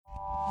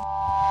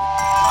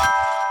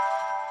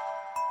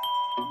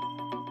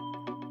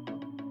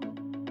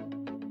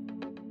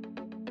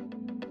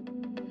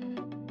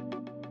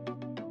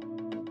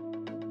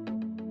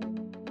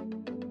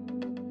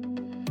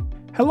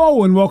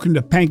Hello and welcome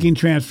to Banking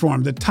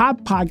Transformed, the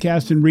top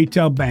podcast in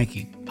retail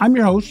banking. I'm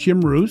your host, Jim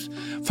Roos,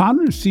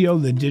 founder and CEO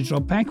of the Digital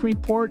Bank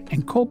Report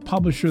and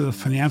co-publisher of the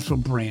Financial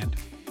Brand.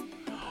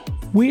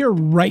 We are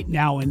right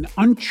now in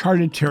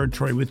uncharted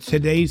territory with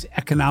today's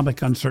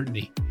economic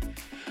uncertainty.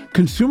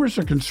 Consumers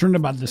are concerned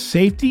about the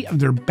safety of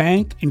their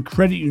bank and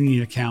credit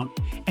union account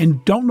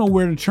and don't know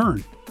where to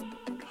turn.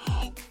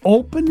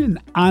 Open and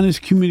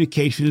honest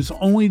communication is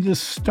only the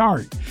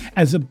start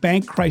as the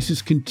bank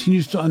crisis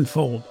continues to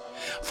unfold.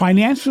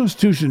 Financial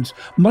institutions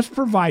must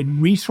provide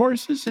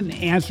resources and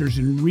answers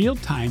in real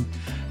time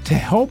to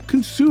help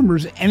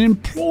consumers and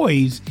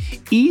employees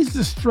ease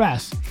the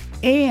stress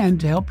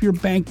and to help your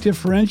bank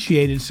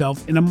differentiate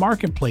itself in a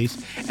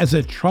marketplace as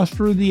a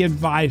trustworthy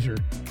advisor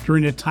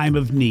during a time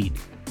of need.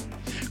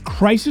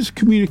 Crisis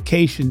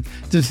communication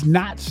does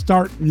not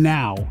start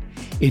now.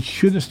 It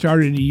should have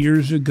started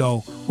years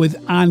ago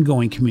with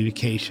ongoing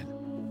communication.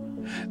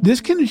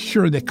 This can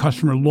ensure that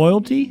customer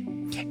loyalty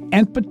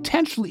and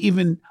potentially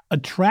even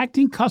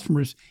attracting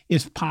customers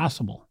is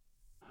possible.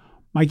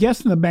 My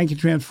guest in the Banking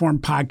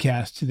Transformed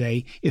podcast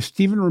today is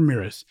Steven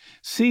Ramirez,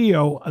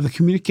 CEO of the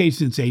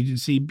communications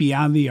agency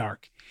Beyond the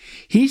Arc.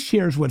 He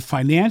shares what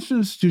financial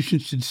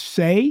institutions should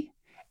say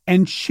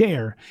and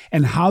share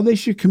and how they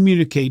should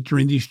communicate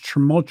during these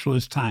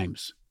tumultuous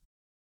times.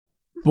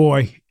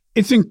 Boy,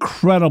 it's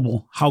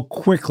incredible how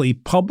quickly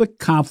public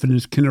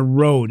confidence can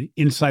erode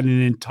inside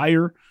an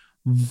entire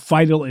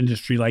vital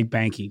industry like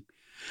banking.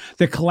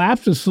 The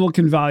collapse of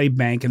Silicon Valley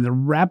Bank and the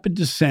rapid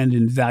descent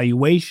in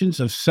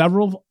valuations of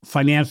several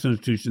financial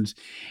institutions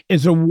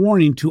is a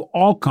warning to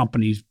all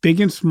companies,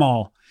 big and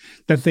small,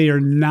 that they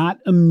are not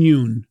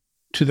immune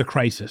to the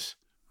crisis.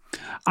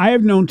 I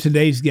have known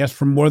today's guest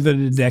for more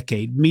than a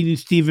decade, meeting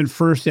Steven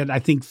first at,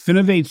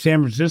 Finovate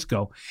San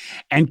Francisco,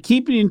 and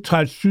keeping in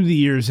touch through the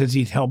years as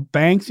he'd helped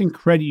banks and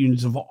credit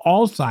unions of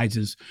all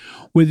sizes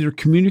with their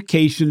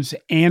communications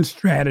and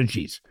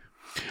strategies.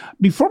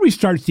 Before we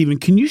start, Steven,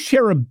 can you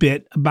share a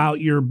bit about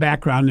your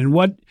background and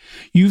what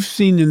you've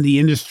seen in the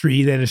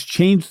industry that has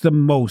changed the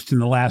most in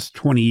the last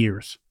 20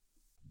 years?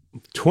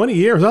 20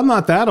 years? I'm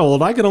not that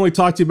old. I can only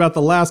talk to you about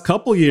the last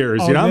couple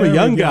years. I'm a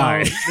young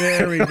guy.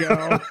 There we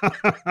go.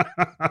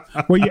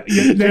 Well,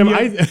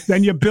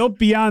 then you built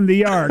Beyond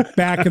the Arc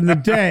back in the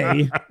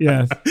day.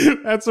 Yes,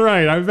 that's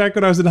right. I'm back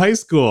when I was in high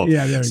school.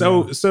 Yeah, there we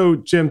go. So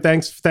Jim,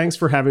 thanks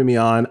for having me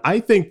on.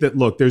 I think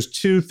that there's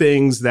two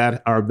things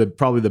that are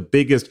probably the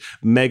biggest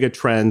mega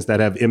trends that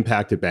have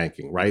impacted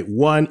banking. Right.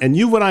 One, and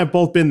you and I have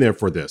both been there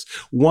for this.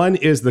 One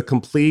is the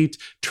complete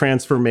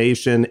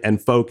transformation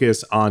and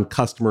focus on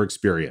customer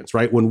experience.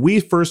 Right. When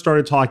we first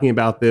started talking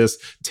about this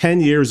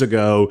 10 years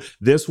ago,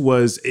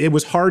 it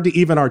was hard to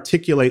even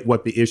articulate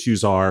what the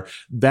issues are.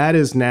 That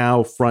is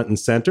now front and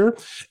center.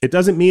 It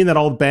doesn't mean that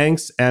all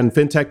banks and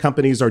fintech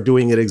companies are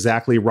doing it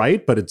exactly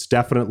right, but it's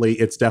definitely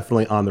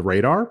on the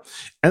radar.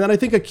 And then I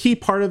think a key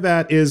part of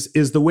that is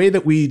the way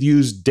that we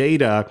use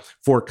data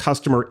for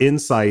customer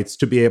insights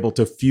to be able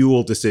to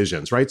fuel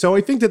decisions, right? So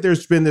I think that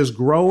there's been this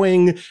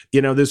growing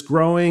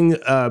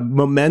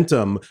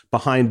momentum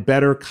behind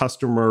better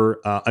customer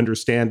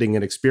understanding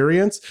and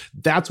experience.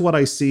 That's what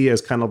I see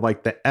as kind of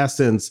like the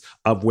essence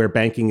of where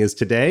banking is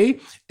today.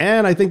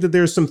 And I think that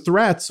there's some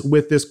threats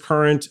with this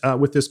current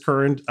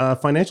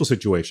financial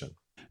situation.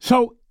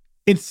 So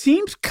it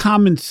seems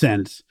common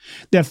sense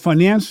that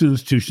financial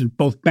institutions,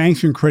 both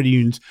banks and credit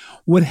unions,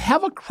 would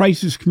have a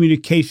crisis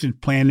communication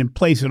plan in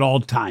place at all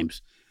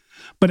times.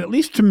 But at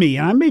least to me,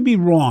 and I may be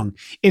wrong,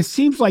 it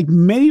seems like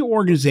many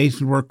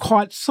organizations were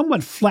caught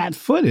somewhat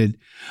flat-footed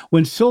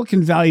when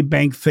Silicon Valley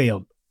Bank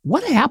failed.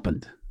 What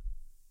happened?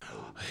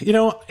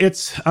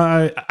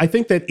 I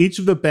think that each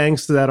of the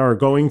banks that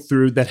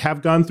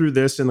have gone through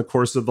this in the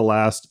course of the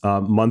last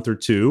month or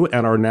two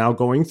and are now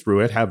going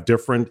through it have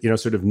different,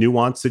 sort of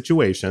nuanced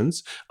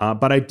situations.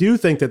 But I do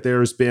think that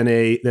there's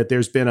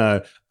been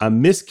a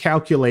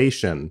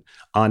miscalculation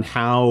on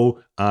how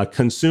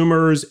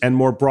consumers and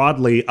more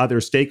broadly other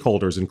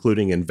stakeholders,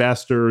 including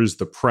investors,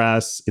 the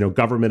press,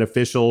 government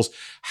officials,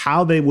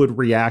 how they would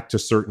react to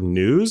certain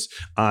news.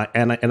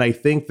 And I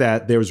think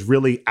that there's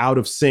really out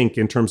of sync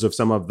in terms of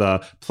some of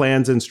the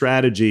plans and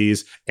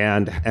strategies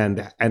and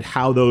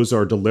how those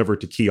are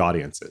delivered to key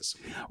audiences.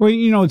 Well,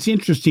 it's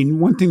interesting.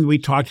 One thing that we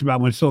talked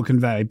about when Silicon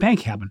Valley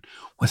Bank happened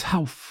was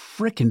how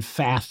frickin'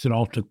 fast it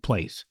all took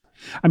place.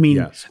 I mean,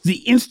 yes.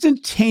 The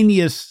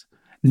instantaneous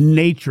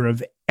nature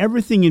of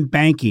everything in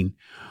banking,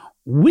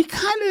 we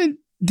kind of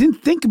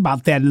didn't think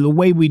about that in the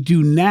way we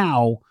do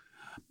now,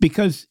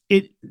 because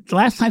the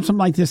last time something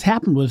like this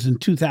happened was in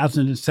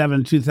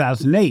 2007,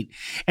 2008.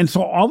 And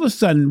so all of a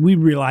sudden we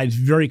realized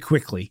very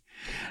quickly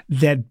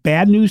that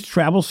bad news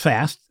travels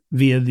fast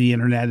via the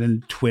internet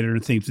and Twitter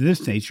and things of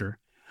this nature,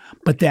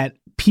 but that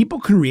people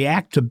can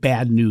react to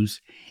bad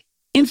news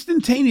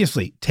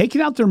instantaneously,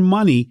 taking out their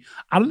money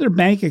out of their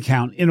bank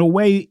account in a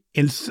way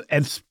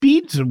at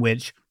speeds at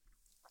which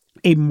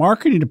a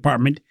marketing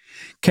department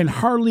can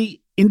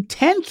hardly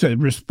intend to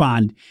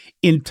respond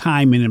in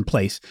time and in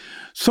place.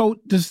 So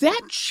does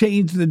that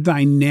change the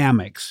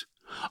dynamics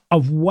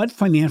of what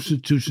financial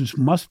institutions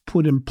must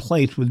put in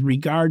place with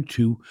regard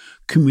to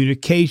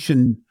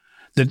communication,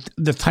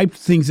 the type of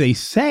things they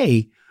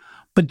say,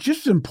 but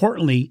just as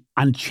importantly,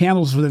 on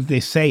channels that they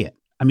say it.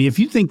 I mean, if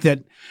you think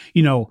that,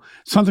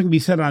 something can be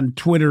said on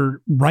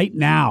Twitter right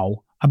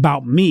now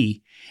about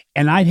me,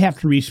 and I'd have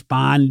to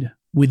respond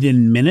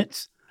within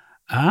minutes,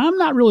 I'm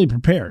not really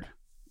prepared.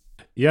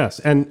 Yes.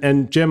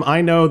 And Jim,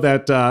 I know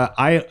that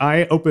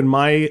I opened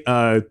my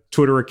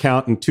Twitter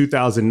account in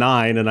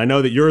 2009, and I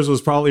know that yours was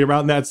probably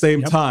around that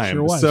same time.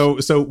 Sure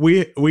was. So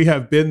we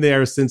have been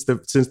there since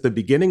the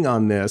beginning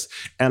on this,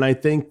 and I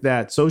think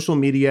that social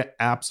media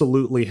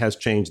absolutely has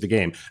changed the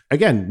game.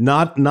 Again,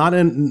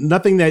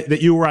 nothing that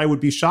you or I would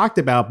be shocked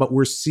about, but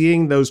we're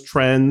seeing those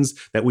trends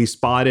that we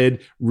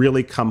spotted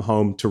really come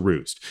home to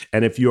roost.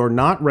 And if you're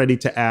not ready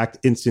to act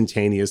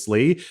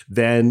instantaneously,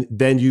 then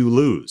you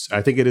lose.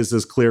 I think it is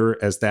as clear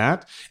as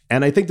that.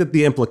 And I think that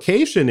the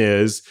implication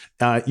is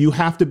you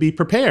have to be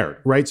prepared,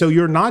 right? So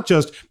you're not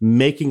just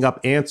making up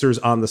answers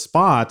on the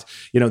spot.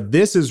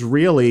 This is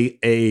really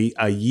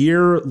a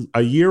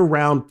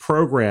year-round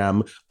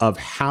program of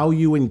how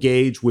you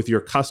engage with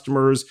your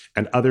customers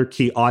and other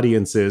key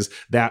audiences,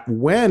 that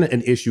when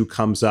an issue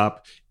comes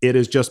up, it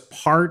is just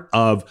part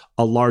of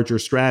a larger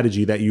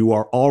strategy that you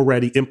are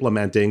already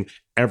implementing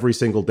every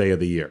single day of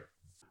the year.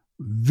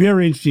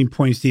 Very interesting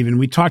point, Stephen.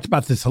 We talked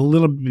about this a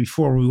little bit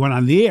before we went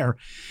on the air,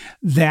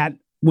 that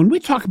when we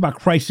talk about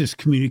crisis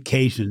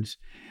communications,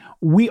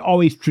 we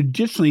always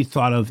traditionally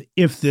thought of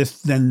if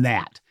this, then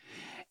that.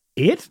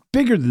 It's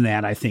bigger than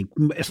that, I think,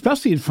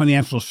 especially in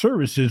financial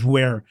services,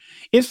 where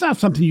it's not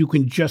something you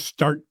can just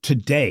start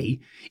today.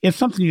 It's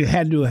something you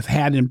had to have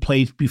had in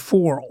place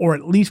before, or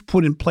at least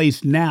put in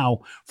place now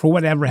for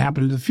whatever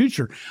happens in the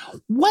future.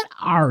 What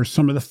are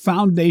some of the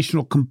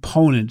foundational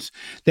components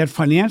that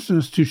financial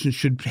institutions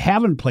should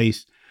have in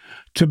place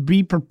to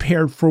be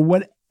prepared for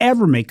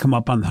whatever may come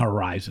up on the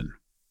horizon?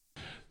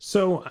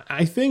 So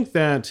I think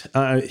that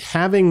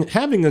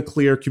having a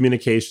clear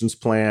communications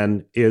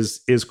plan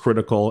is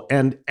critical,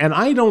 and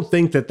I don't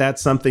think that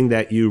that's something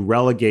that you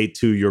relegate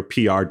to your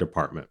PR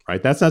department,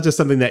 right? That's not just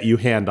something that you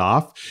hand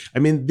off. I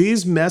mean,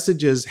 these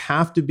messages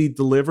have to be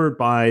delivered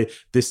by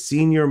the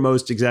senior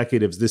most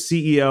executives, the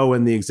CEO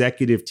and the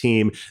executive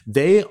team.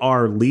 They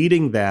are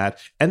leading that,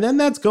 and then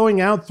that's going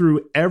out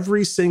through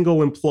every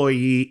single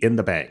employee in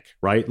the bank,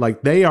 right?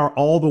 Like, they are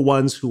all the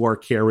ones who are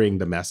carrying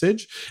the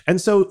message,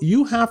 and so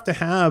you have to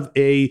have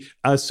a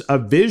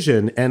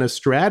vision and a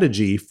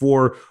strategy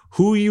for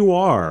who you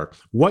are,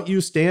 what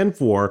you stand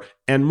for,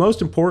 and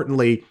most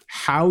importantly,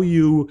 how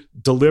you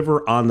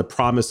deliver on the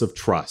promise of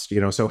trust.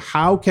 So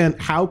how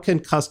can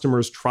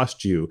customers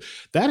trust you?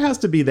 That has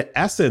to be the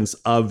essence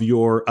of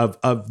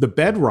the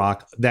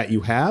bedrock that you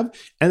have,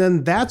 and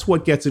then that's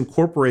what gets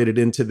incorporated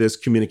into this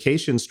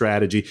communication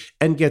strategy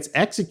and gets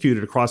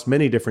executed across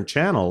many different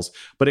channels.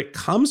 But it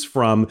comes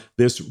from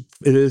this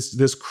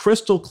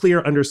crystal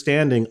clear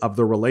understanding of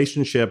the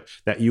relationship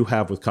that you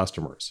have with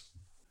customers.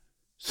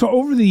 So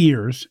over the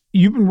years,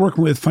 you've been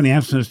working with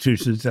financial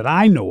institutions that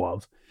I know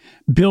of,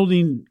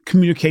 building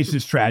communication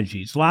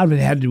strategies. A lot of it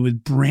had to do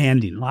with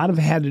branding. A lot of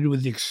it had to do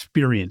with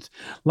experience.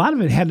 A lot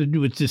of it had to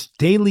do with just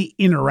daily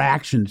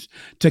interactions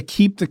to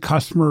keep the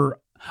customer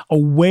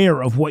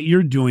aware of what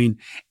you're doing,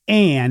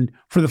 and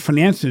for the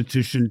financial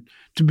institution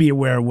to be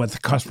aware of what the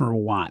customer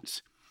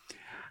wants.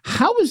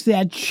 How has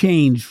that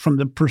changed from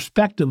the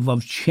perspective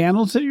of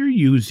channels that you're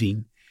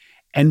using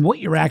and what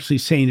you're actually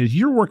saying as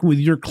you're working with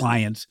your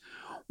clients?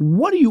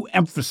 What are you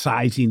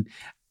emphasizing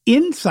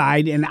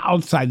inside and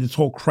outside this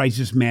whole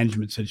crisis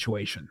management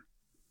situation?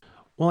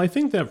 Well, I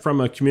think that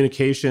from a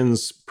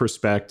communications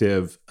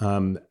perspective,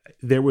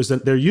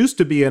 there used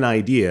to be an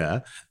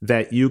idea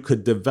that you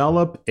could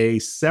develop a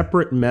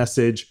separate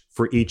message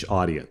for each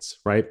audience,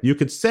 right? You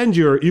could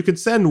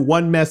send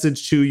one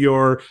message to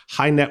your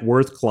high net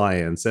worth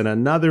clients, and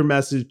another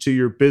message to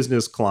your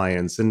business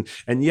clients, and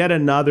yet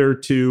another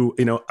to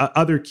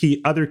other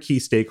key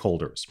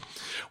stakeholders.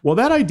 Well,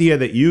 that idea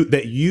that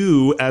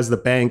you as the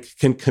bank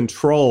can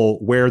control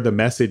where the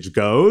message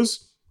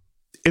goes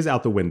is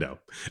out the window.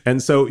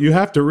 And so you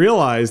have to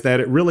realize that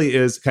it really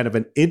is kind of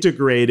an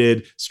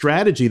integrated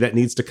strategy that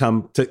needs to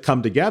come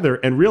together,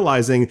 and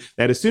realizing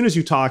that as soon as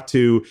you talk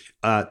to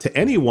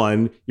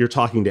anyone, you're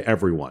talking to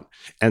everyone.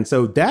 And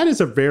so that's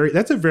a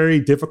very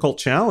difficult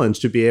challenge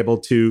to be able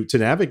to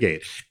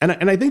navigate.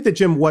 And I think that,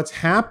 Jim, what's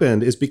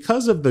happened is,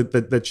 because of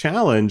the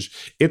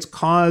challenge, it's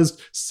caused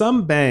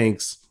some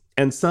banks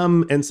and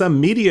some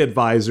media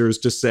advisors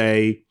to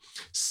say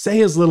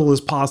as little as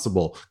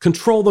possible.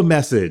 Control the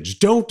message.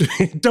 Don't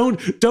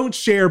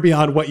share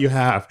beyond what you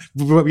have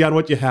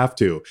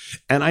to.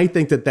 And I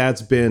think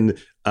that's been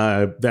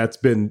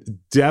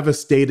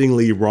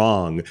devastatingly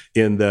wrong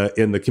in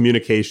the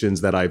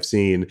communications that I've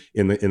seen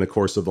in the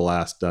course of the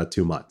last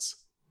 2 months.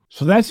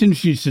 So that's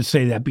interesting to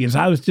say that, because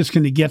I was just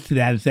going to get to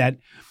that. Is that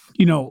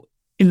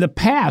in the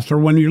past, or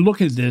when you're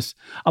looking at this,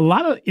 a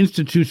lot of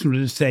institutions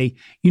would say,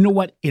 you know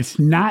what, it's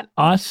not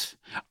us.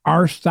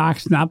 Our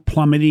stock's not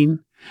plummeting.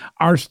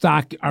 Our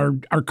stock,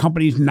 our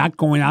company's not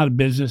going out of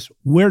business.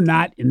 We're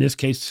not, in this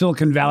case,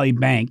 Silicon Valley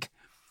Bank.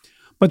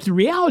 But the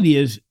reality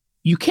is,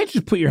 you can't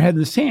just put your head in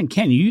the sand,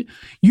 can you?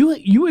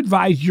 You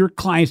advise your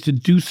clients to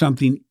do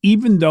something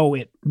even though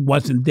it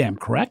wasn't them,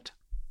 correct?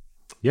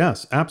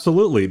 Yes,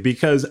 absolutely.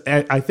 Because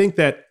I think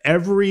that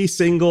every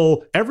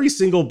single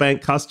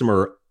bank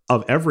customer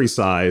of every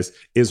size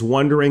is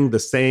wondering the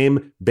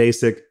same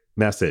basic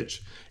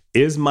message.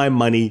 Is my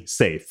money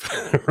safe?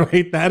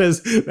 Right? That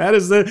is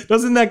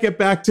doesn't that get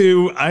back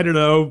to, I don't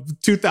know,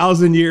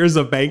 2,000 years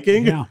of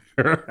banking? Yeah.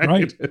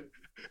 Right.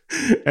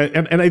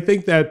 And I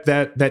think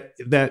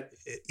that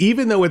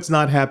even though it's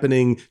not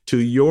happening to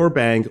your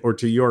bank or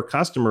to your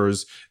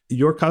customers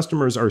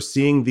are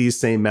seeing these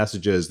same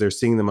messages. They're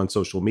seeing them on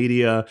social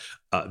media.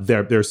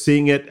 They're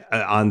seeing it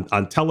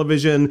on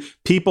television.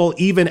 People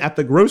even at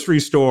the grocery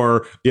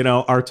store,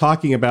 are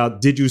talking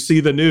about, did you see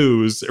the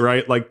news?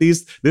 Right? Like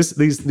these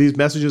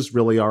messages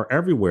really are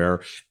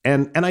everywhere.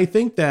 And I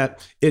think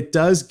that it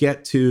does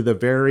get to the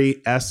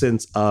very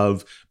essence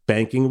of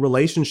banking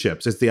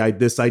relationships. It's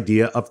this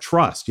idea of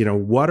trust.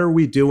 What are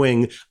we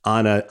doing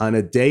on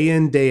a day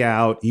in, day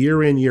out,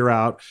 year in, year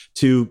out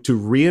to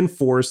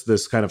reinforce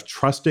this kind of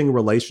trusting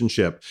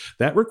relationship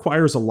that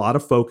requires a lot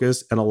of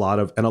focus and a lot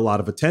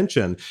of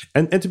attention.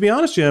 And to be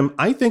honest, Jim,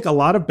 I think a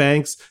lot of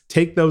banks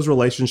take those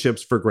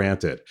relationships for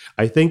granted.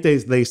 I think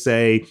they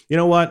say, you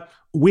know what,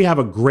 we have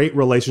a great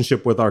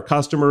relationship with our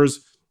customers.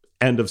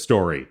 End of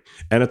story.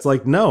 And it's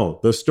like, no,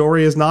 the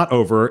story is not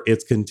over.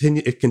 It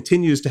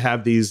continues to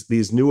have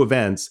these new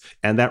events,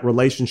 and that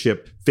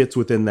relationship fits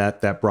within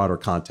that broader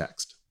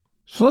context.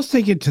 So let's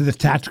take it to the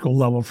tactical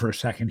level for a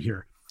second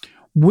here.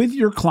 With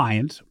your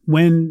clients,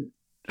 when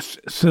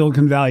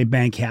Silicon Valley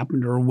Bank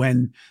happened, or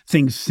when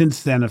things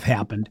since then have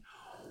happened,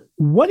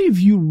 what have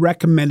you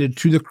recommended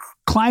to the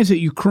clients that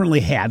you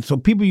currently had? So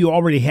people you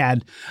already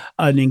had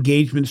an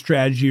engagement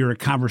strategy or a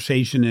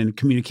conversation and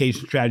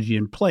communication strategy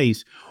in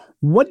place.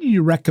 What do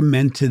you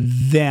recommend to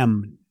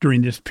them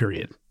during this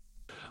period?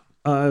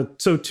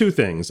 So two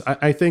things.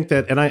 I think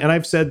that, and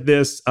I've said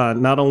this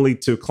not only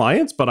to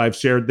clients, but I've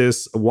shared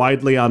this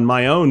widely on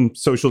my own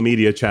social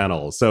media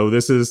channel. So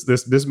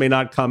this may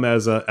not come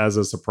as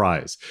a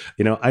surprise.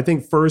 I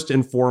think first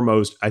and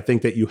foremost, I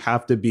think that you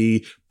have to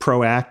be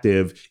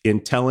proactive in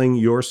telling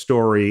your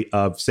story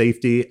of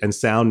safety and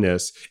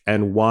soundness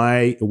and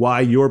why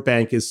your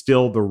bank is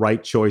still the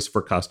right choice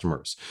for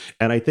customers.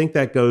 And I think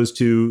that goes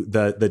to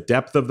the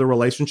depth of the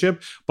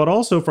relationship, but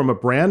also from a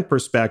brand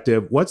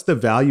perspective, what's the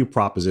value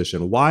proposition?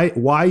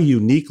 Why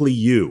uniquely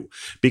you?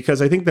 Because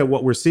I think that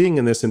what we're seeing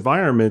in this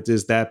environment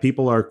is that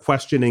people are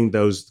questioning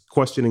those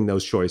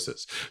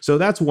choices. So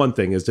that's one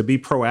thing, is to be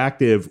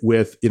proactive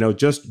with,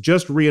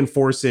 just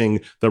reinforcing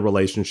the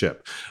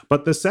relationship.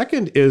 But the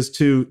second is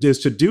to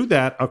do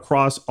that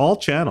across all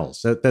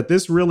channels, that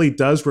this really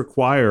does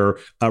require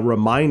a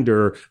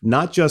reminder,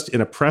 not just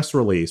in a press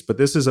release, but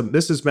this is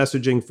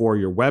messaging for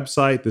your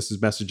website. This is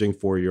messaging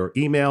for your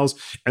emails.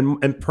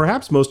 And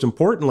perhaps most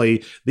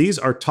importantly, these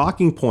are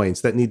talking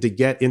points that need to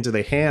get into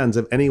the hands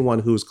of anyone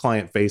who's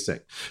client facing.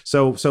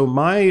 So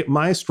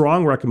my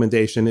strong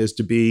recommendation is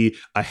to be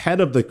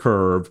ahead of the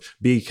curve,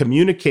 be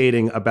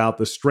communicating about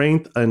the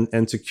strength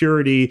and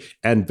security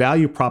and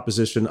value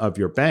proposition of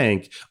your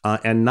bank,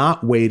 and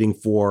not waiting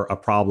for a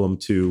problem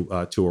to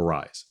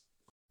arise.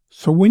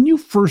 So when you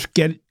first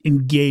get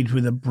engaged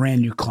with a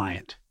brand new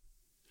client,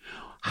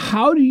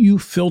 how do you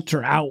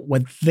filter out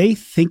what they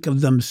think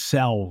of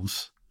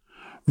themselves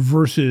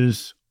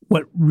versus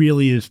what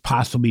really is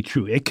possibly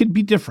true? It could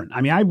be different.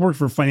 I mean, I worked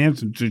for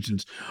financial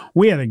institutions.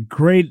 We had a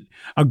great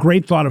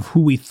thought of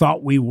who we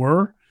thought we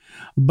were,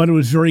 but it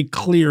was very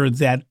clear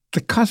that the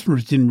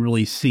customers didn't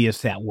really see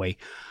us that way.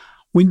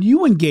 When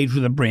you engage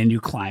with a brand new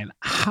client,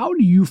 how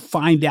do you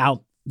find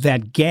out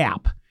that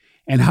gap,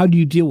 and how do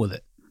you deal with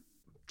it?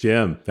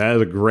 Jim, that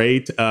is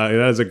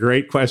a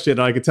great question.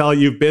 I can tell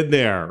you've been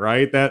there,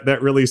 right?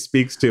 That really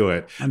speaks to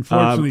it.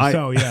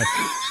 Unfortunately, yes.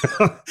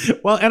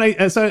 Well, and I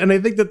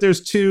think that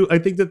there's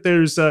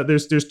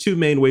two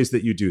main ways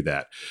that you do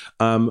that.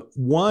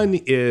 One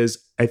is,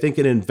 I think,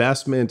 an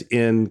investment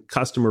in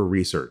customer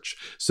research.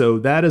 So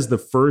that is the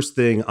first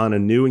thing on a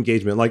new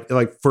engagement.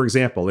 Like for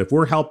example, if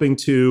we're helping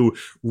to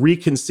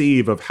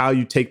reconceive of how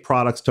you take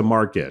products to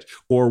market,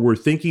 or we're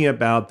thinking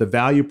about the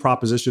value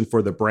proposition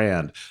for the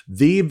brand,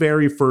 the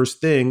very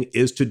first thing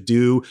is to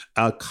do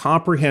a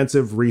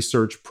comprehensive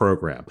research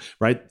program,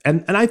 right?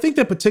 And I think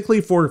that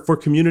particularly for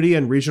community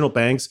and regional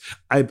banks,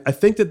 I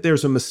think that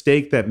there's a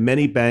mistake that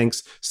many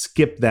banks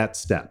skip that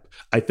step.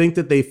 I think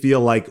that they feel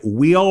like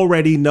we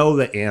already know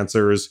the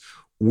answers.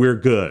 We're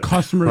good.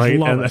 Customers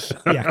love us.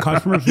 Yeah,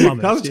 customers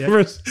love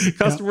us.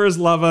 Customers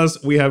love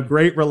us. We have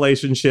great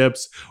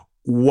relationships.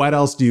 What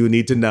else do you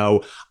need to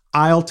know?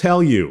 I'll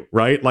tell you,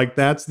 right? Like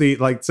that's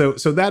so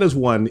that is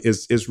one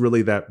is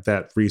really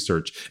that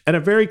research. And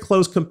a very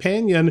close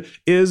companion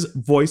is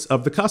voice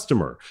of the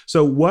customer.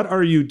 So what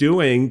are you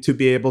doing to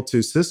be able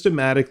to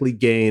systematically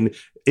gain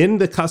in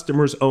the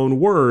customer's own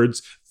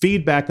words,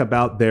 feedback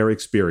about their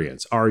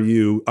experience. Are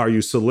you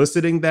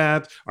soliciting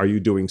that? Are you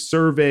doing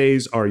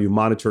surveys? Are you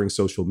monitoring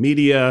social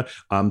media?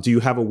 Do you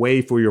have a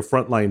way for your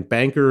frontline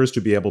bankers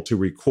to be able to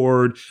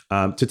record,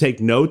 to take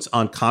notes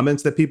on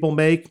comments that people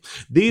make?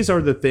 These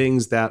are the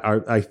things that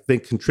I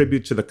think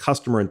contribute to the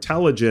customer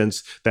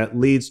intelligence that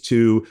leads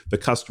to the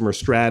customer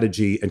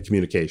strategy and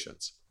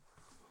communications.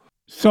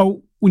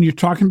 So when you're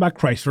talking about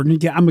crisis, I'm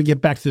going to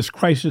get back to this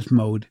crisis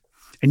mode.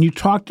 And you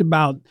talked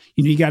about,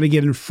 you got to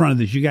get in front of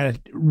this. You got to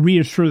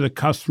reassure the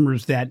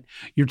customers that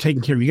you're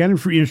taking care of. You got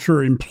to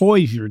reassure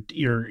employees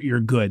you're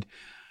good.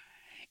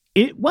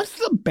 What's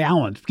the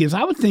balance? Because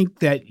I would think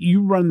that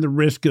you run the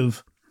risk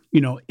of,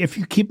 if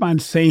you keep on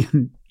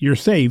saying you're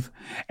safe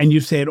and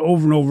you say it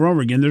over and over and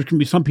over again, there's going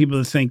to be some people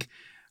that think,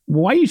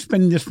 well, why are you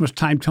spending this much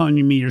time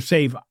telling me you're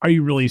safe? Are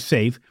you really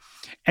safe?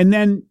 And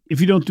then if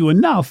you don't do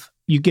enough,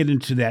 you get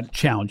into that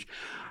challenge.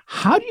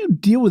 How do you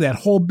deal with that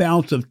whole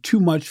balance of too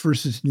much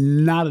versus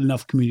not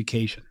enough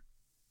communication?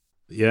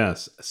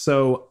 Yes.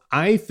 So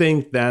I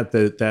think that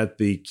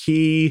the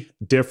key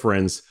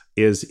difference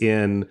is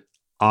in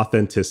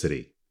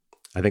authenticity.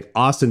 I think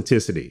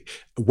authenticity.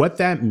 What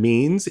that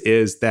means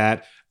is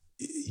that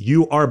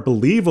you are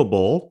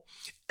believable,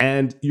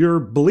 and you're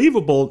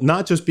believable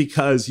not just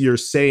because you're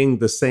saying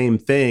the same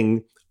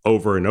thing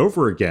over and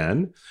over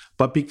again,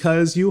 but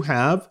because you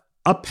have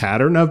a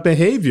pattern of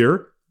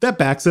behavior that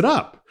backs it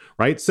up.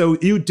 Right. So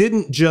you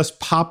didn't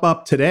just pop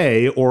up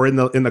today or in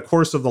the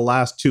course of the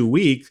last 2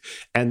 weeks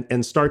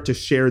and start to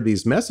share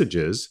these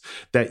messages,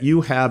 that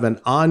you have an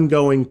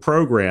ongoing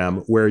program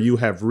where you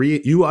have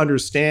you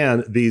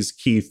understand these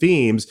key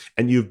themes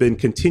and you've been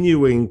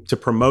continuing to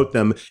promote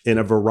them in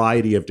a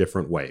variety of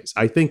different ways.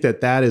 I think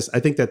that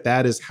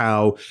is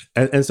how,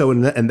 and so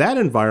in that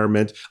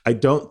environment, I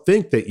don't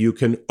think that you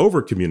can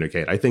over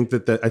communicate. I think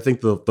that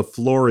the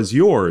floor is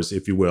yours,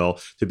 if you will,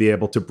 to be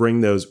able to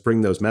bring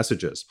those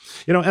messages.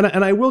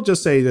 And I will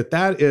just say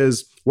that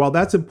is, while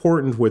that's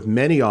important with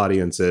many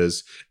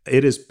audiences,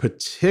 it is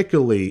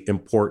particularly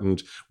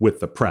important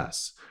with the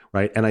press,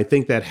 right? And I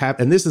think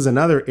and this is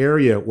another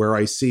area where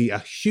I see a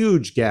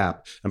huge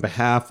gap on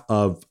behalf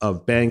of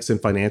banks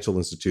and financial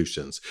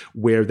institutions,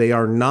 where they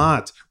are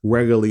not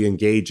regularly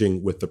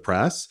engaging with the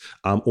press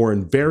or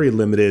in very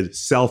limited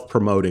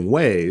self-promoting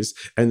ways.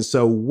 And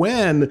so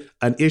when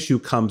an issue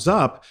comes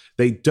up,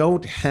 they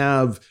don't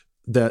have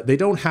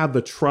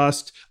the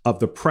trust of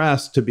the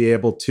press to be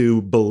able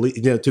to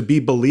believe, to be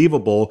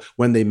believable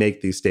when they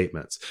make these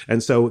statements.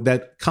 And so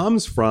that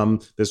comes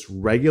from this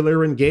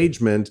regular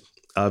engagement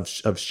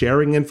of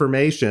sharing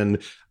information.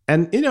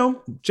 And,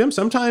 Jim,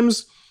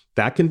 sometimes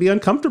that can be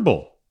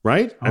uncomfortable,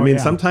 right?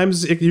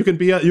 Sometimes you can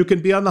be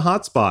on the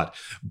hot spot,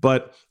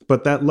 but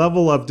that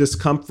level of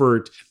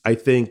discomfort, I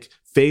think,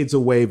 fades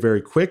away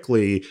very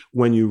quickly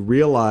when you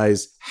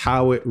realize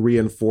how it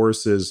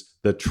reinforces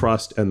the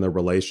trust and the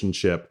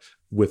relationship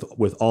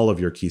with all of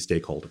your key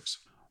stakeholders.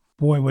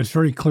 Boy, what's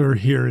very clear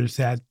here is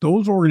that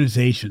those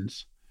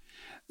organizations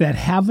that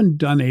haven't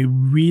done a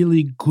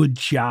really good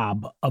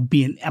job of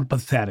being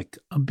empathetic,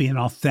 of being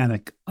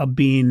authentic, of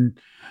being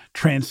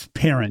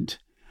transparent,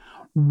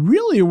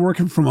 really are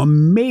working from a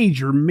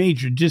major,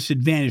 major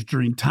disadvantage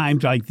during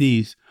times like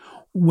these,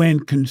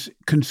 when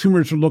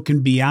consumers are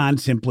looking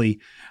beyond simply,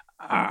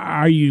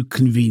 are you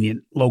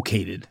convenient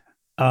located?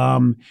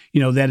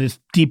 That is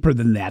deeper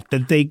than that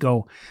they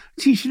go,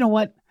 geez, you know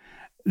what?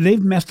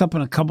 They've messed up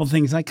on a couple of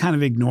things. I kind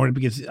of ignored it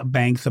because a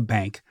bank's a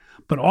bank.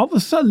 But all of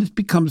a sudden, it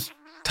becomes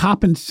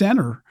top and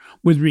center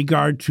with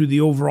regard to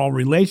the overall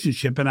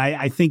relationship. And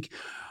I think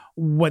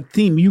what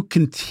theme you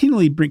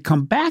continually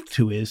come back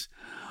to is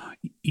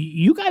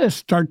you got to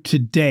start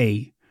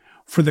today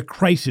for the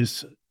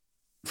crisis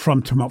for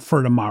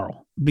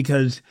tomorrow,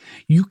 because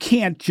you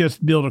can't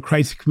just build a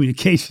crisis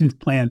communications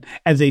plan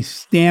as a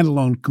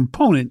standalone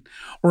component,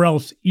 or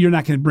else you're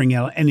not going to bring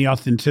out any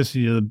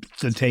authenticity to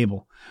the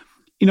table.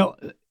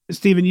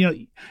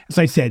 Stephen, as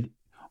I said,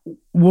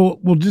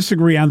 we'll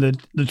disagree on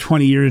the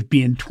 20 years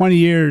being 20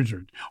 years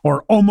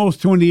or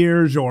almost 20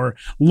 years or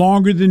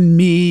longer than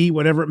me,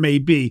 whatever it may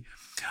be.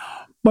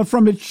 But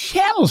from a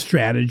channel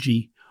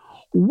strategy,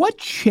 what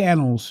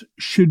channels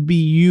should be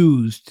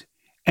used?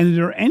 And are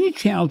there any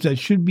channels that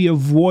should be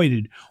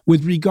avoided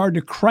with regard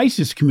to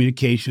crisis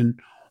communication,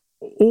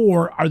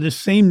 or are the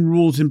same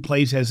rules in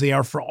place as they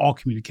are for all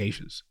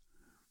communications?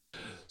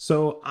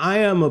 So I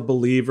am a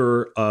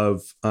believer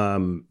of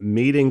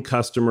meeting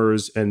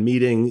customers and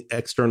meeting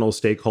external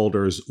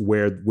stakeholders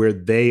where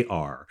they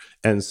are.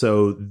 And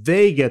so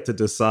they get to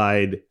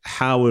decide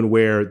how and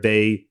where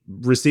they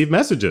receive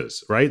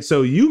messages, right?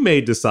 So you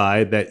may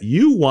decide that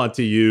you want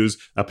to use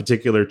a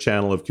particular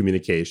channel of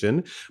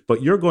communication,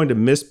 but you're going to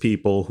miss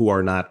people who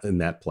are not in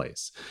that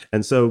place.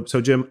 And so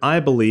Jim,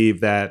 I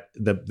believe that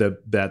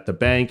the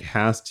bank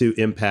has to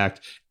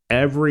impact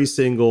every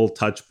single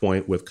touch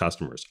point with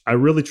customers. I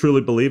really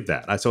truly believe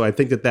that. So I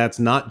think that that's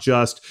not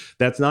just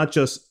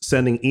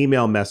sending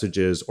email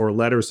messages or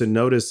letters and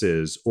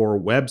notices or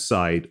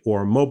website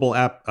or mobile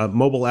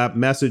app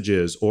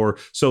messages or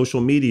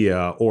social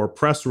media or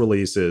press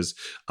releases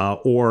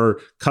or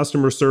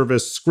customer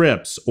service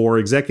scripts or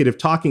executive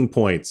talking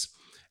points.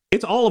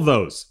 It's all of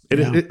those.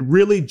 It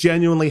really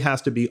genuinely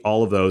has to be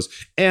all of those.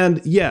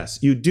 And yes,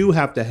 you do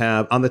have to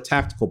have, on the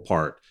tactical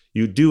part,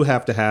 you do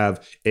have to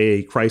have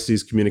a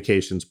crisis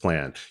communications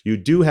plan. You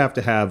do have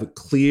to have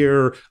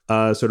clear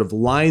sort of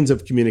lines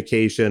of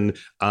communication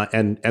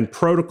and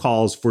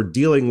protocols for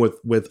dealing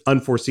with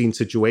unforeseen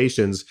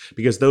situations,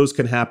 because those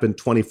can happen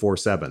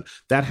 24/7.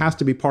 That has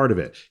to be part of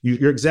it.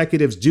 Your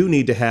executives do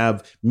need to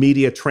have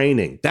media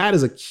training. That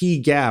is a key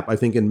gap, I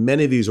think, in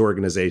many of these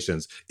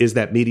organizations, is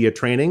that media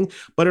training.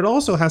 But it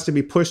also has to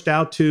be pushed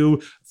out to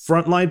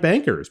frontline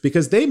bankers,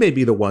 because they may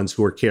be the ones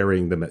who are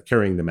carrying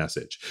the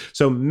message.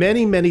 So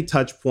many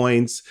touch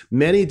points,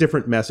 many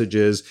different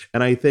messages.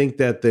 And I think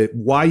that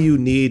why you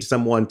need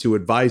someone to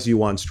advise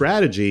you on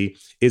strategy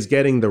is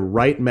getting the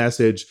right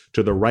message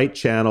to the right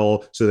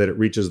channel so that it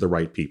reaches the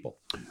right people.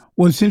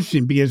 Well, it's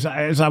interesting because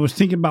as I was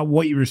thinking about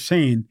what you were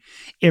saying,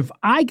 if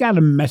I got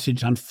a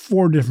message on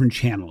 4 different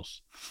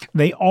channels,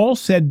 they all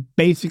said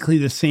basically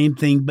the same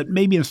thing, but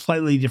maybe in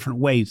slightly different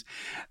ways,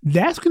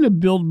 that's going to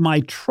build my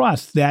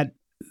trust that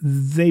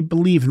they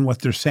believe in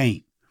what they're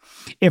saying.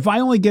 If I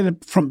only get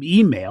it from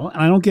email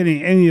and I don't get it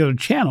in any other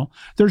channel,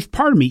 there's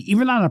part of me,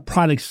 even on a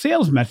product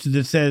sales message,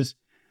 that says,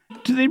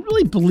 do they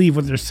really believe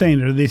what they're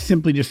saying, or are they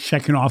simply just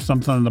checking off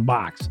something on the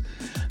box?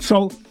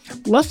 So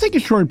let's take a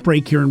short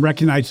break here and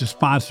recognize the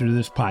sponsor of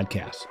this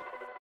podcast.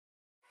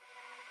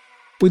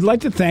 We'd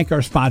like to thank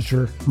our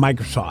sponsor,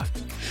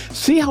 Microsoft.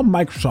 See how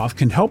Microsoft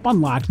can help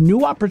unlock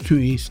new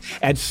opportunities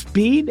at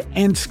speed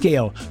and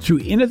scale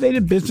through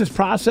innovative business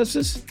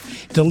processes,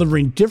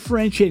 delivering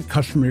differentiated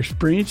customer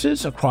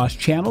experiences across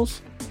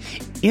channels,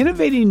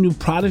 innovating new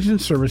products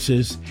and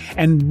services,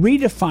 and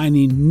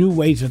redefining new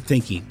ways of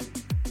thinking.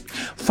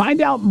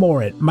 Find out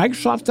more at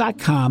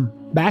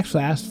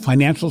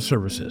Microsoft.com/financial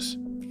services.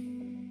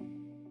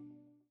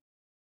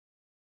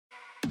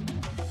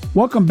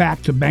 Welcome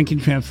back to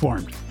Banking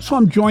Transformed. So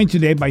I'm joined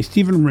today by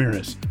Stephen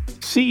Ramirez,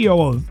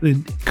 CEO of the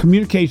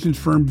communications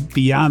firm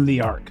Beyond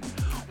the Arc.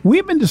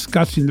 We've been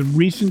discussing the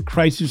recent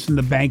crisis in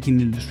the banking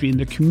industry and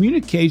the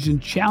communication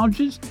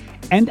challenges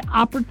and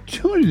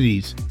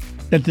opportunities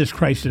that this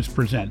crisis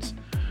presents.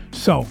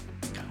 So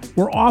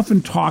we're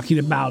often talking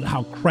about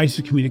how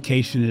crisis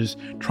communication is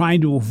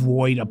trying to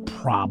avoid a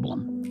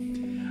problem.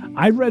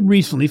 I read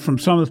recently from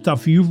some of the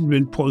stuff you've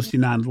been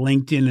posting on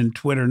LinkedIn and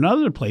Twitter and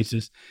other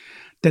places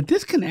that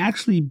this can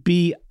actually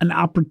be an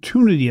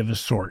opportunity of a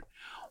sort.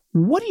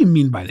 What do you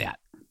mean by that?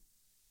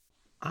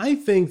 I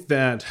think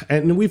that,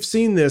 and we've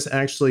seen this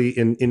actually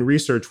in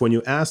research, when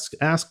you ask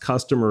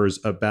customers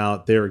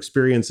about their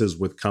experiences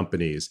with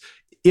companies,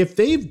 if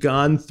they've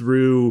gone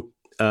through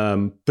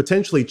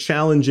potentially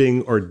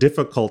challenging or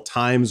difficult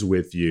times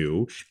with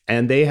you,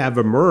 and they have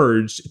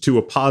emerged to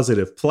a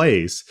positive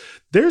place,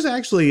 there's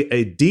actually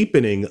a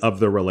deepening of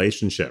the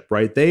relationship,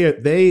 right? They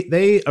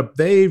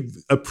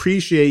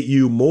appreciate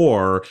you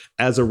more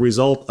as a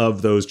result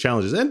of those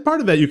challenges. And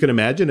part of that, you can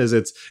imagine, is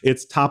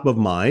it's top of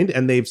mind,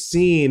 and they've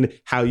seen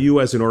how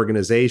you as an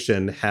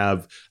organization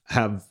have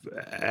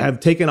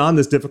taken on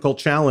this difficult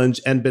challenge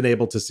and been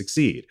able to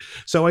succeed.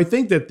 So I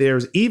think that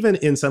there's, even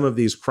in some of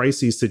these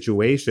crisis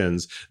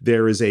situations,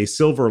 there is a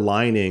silver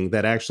lining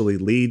that actually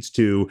leads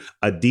to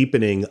a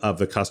deepening of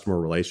the customer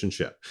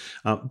relationship.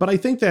 But I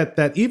think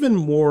that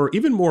even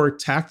more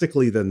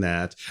tactically than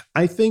that,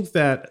 I think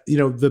that,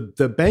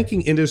 the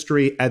banking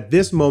industry at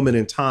this moment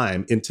in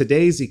time, in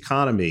today's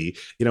economy,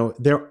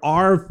 there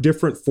are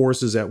different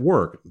forces at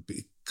work.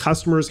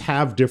 Customers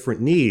have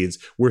different needs.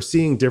 We're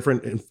seeing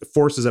different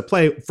forces at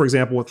play, for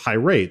example, with high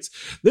rates.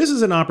 This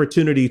is an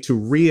opportunity to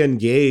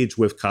re-engage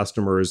with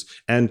customers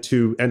and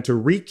to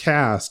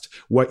recast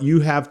what you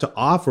have to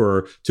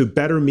offer to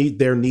better meet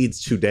their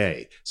needs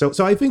today. So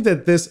I think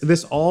that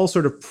this all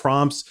sort of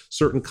prompts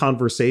certain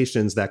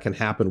conversations that can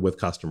happen with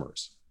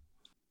customers.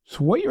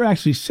 So what you're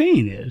actually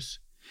saying is,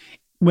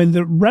 when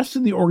the rest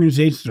of the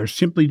organizations are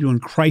simply doing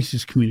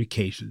crisis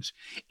communications,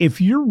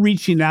 if you're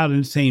reaching out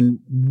and saying,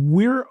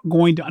 we're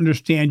going to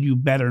understand you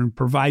better and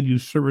provide you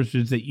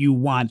services that you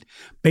want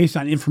based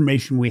on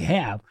information we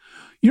have,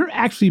 you're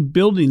actually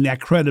building that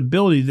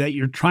credibility that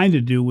you're trying to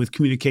do with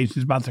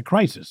communications about the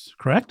crisis,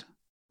 correct?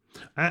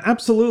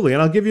 Absolutely.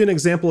 And I'll give you an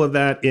example of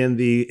that in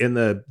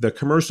the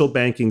commercial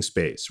banking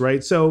space,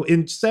 right? So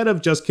instead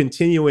of just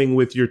continuing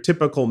with your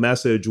typical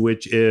message,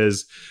 which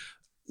is,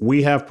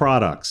 we have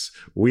products,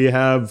 we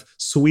have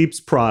sweeps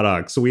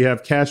products, we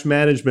have cash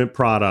management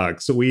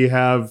products, we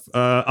have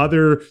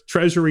other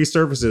treasury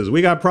services.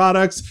 We got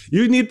products.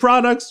 You need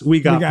products. We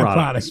got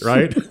products,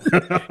 right?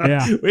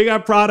 Yeah. We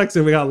got products,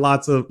 and we got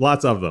lots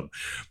of them.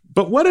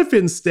 But what if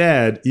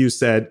instead you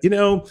said,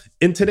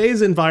 in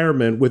today's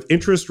environment with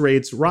interest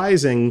rates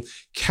rising,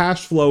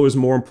 cash flow is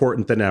more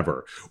important than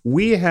ever.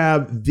 We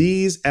have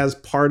these as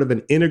part of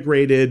an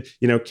integrated,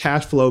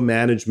 cash flow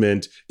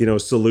management,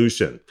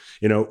 solution.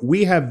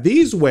 We have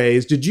these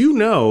ways. Did you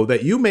know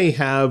that you may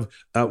have,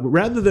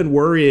 rather than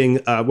worrying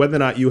whether or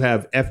not you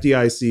have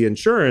FDIC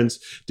insurance,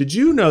 did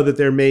you know that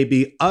there may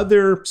be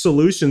other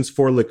solutions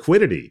for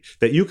liquidity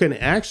that you can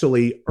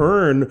actually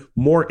earn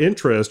more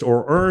interest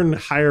or earn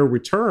higher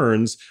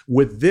returns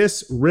with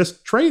this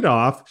risk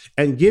trade-off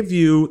and give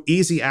you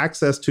easy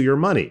access to your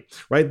money,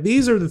 right?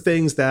 These are the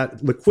things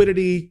that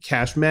liquidity,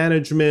 cash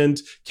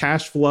management,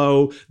 cash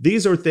flow,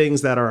 these are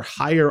things that are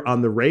higher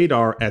on the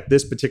radar at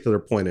this particular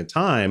point in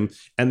time.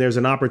 And there's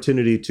an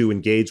opportunity to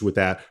engage with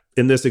that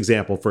in this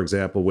example, for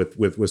example,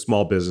 with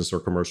small business or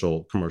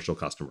commercial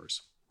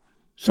customers.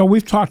 So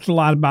we've talked a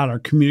lot about our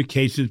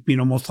communications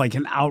being almost like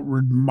an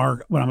outward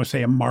what I'm going to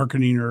say, a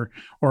marketing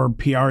or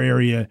PR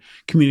area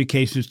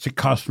communications to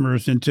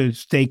customers and to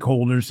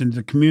stakeholders and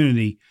the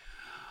community.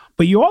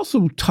 But you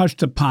also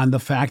touched upon the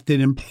fact that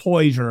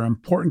employees are an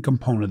important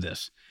component of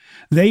this.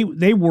 They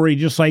worry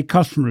just like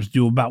customers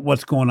do about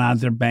what's going on at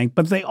their bank,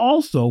 but they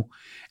also,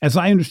 as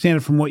I understand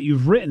it from what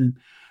you've written,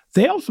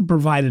 they also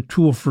provide a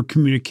tool for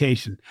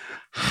communication.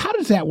 How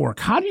does that work?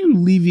 How do you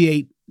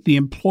alleviate the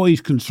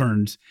employees'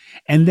 concerns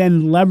and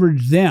then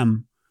leverage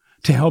them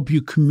to help you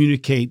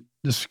communicate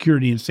the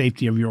security and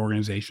safety of your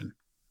organization?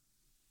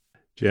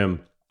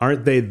 Jim,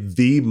 aren't they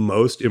the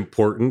most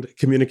important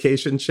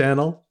communication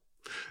channel?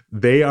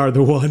 They are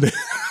the one.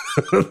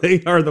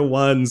 They are the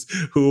ones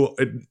who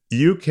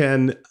you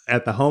can,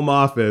 at the home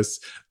office,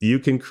 you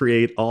can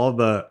create all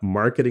the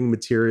marketing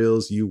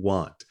materials you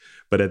want.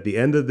 But at the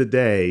end of the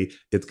day,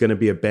 it's going to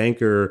be a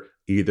banker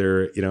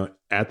either,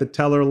 at the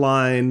teller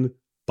line,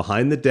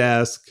 behind the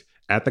desk,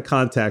 at the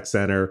contact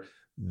center.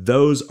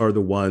 Those are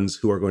the ones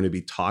who are going to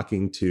be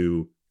talking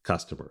to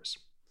customers.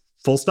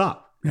 Full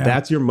stop. Yeah.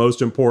 That's your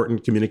most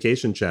important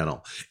communication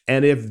channel.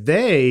 And if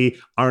they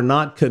are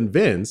not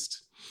convinced,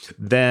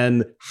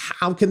 then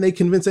how can they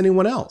convince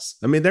anyone else?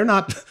 I mean, they're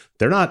not,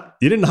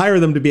 you didn't hire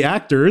them to be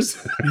actors.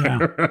 Yeah,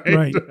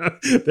 right.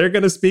 They're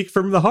going to speak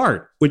from the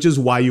heart, which is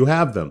why you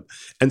have them.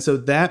 And so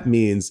that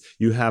means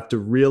you have to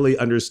really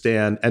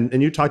understand,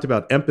 and you talked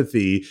about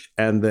empathy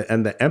and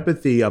the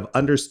empathy of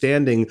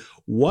understanding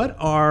what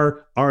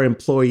are our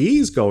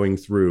employees going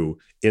through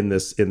in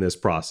this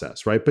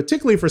process, right?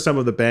 Particularly for some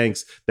of the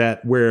banks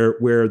that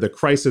where the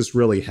crisis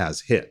really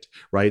has hit,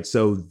 right?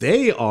 So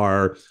they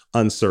are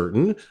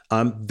uncertain.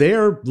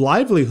 Their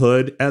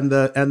livelihood and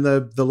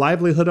the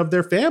livelihood of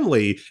their family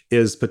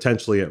is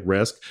potentially at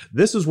risk.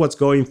 This is what's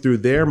going through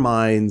their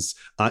minds.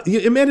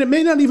 It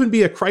may not even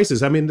be a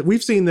crisis. I mean,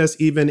 we've seen this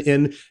even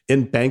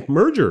in bank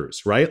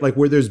mergers, right? Like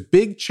where there's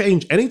big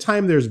change.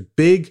 Anytime there's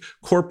big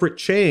corporate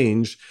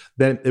change,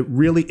 then it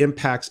really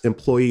impacts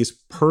employees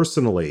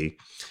personally.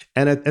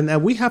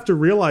 And we have to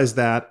realize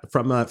that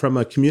from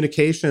a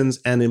communications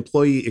and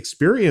employee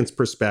experience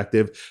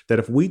perspective, that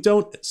if we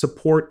don't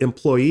support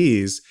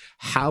employees,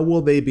 how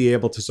will they be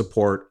able to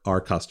support our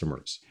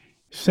customers?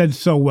 Said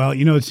so well.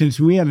 Since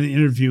we had an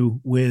interview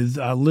with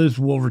Liz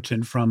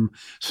Wolverton from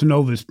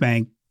Synovus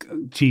Bank,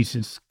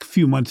 it's a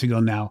few months ago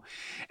now,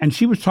 and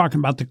she was talking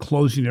about the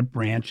closing of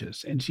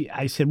branches. And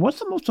I said, what's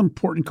the most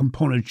important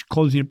component of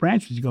closing of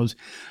branches? She goes,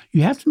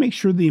 you have to make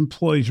sure the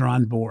employees are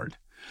on board.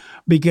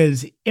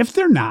 Because if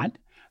they're not,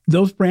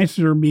 those branches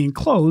are being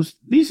closed,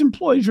 these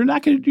employees are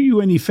not going to do you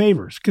any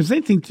favors because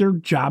they think their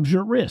jobs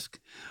are at risk.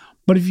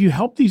 But if you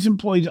help these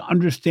employees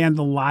understand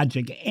the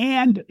logic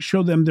and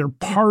show them they're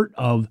part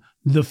of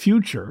the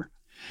future,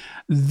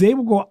 they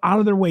will go out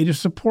of their way to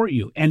support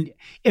you. And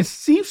it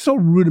seems so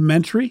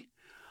rudimentary,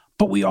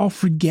 but we all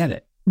forget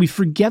it. We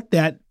forget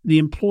that the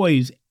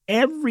employees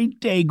every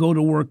day go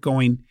to work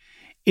going,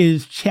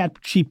 is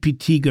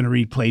ChatGPT going to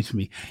replace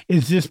me?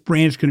 Is this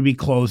branch going to be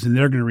closed and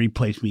they're going to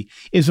replace me?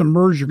 Is a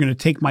merger going to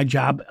take my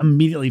job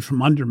immediately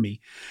from under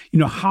me?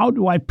 How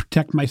do I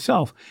protect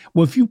myself?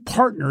 Well, if you're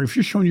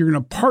showing you're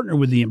going to partner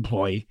with the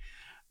employee,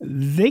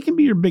 they can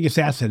be your biggest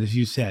asset, as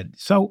you said.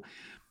 So,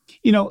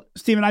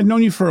 Stephen, I've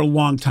known you for a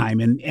long time,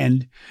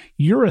 and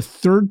you're a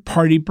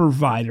third-party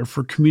provider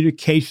for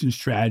communication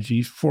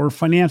strategies for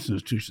financial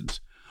institutions.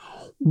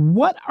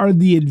 What are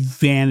the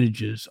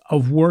advantages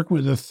of working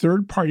with a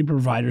third-party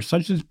provider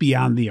such as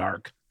Beyond the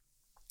Arc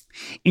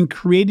in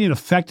creating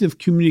effective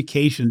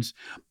communications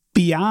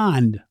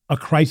beyond a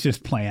crisis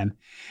plan?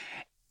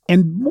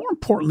 And more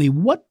importantly,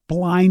 what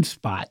blind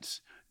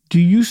spots do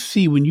you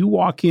see when you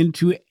walk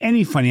into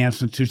any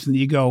financial institution that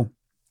you go,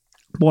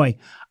 boy,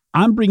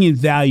 I'm bringing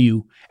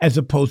value as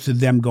opposed to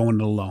them going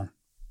it alone?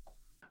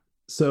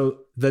 So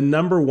the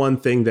number one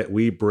thing that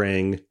we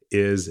bring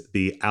is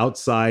the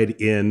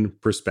outside-in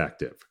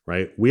perspective,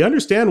 right? We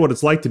understand what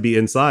it's like to be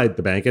inside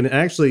the bank. And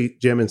actually,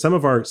 Jim, in some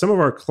of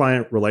our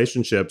client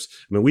relationships,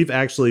 we've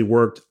actually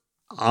worked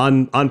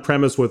on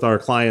premise with our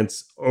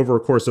clients over a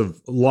course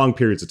of long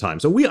periods of time.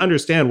 So we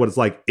understand what it's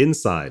like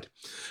inside,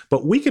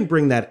 but we can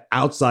bring that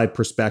outside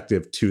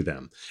perspective to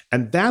them.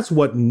 And that's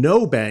what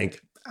no bank,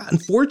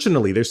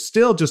 unfortunately, they're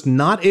still just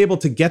not able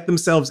to get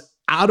themselves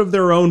out of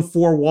their own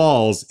four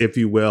walls, if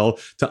you will,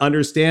 to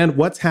understand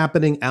what's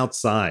happening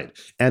outside.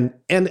 And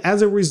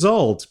as a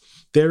result,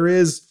 there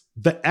is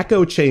the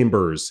echo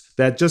chambers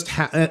that just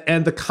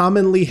and the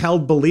commonly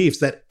held beliefs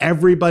that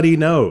everybody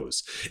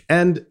knows.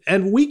 And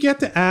we get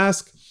to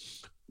ask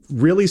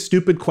really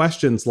stupid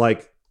questions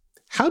like,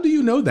 how do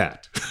you know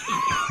that?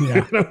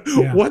 Yeah.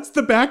 What's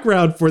the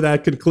background for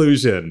that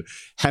conclusion?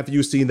 Have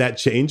you seen that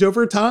change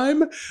over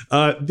time?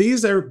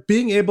 These are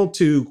being able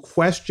to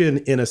question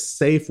in a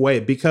safe way,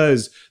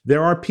 because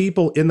there are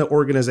people in the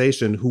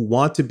organization who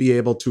want to be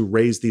able to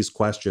raise these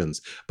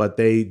questions, but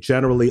they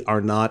generally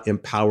are not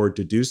empowered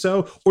to do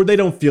so, or they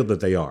don't feel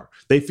that they are.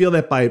 They feel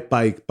that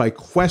by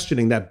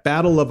questioning, that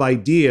battle of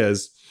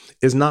ideas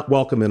is not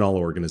welcome in all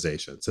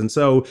organizations. And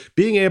so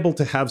being able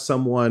to have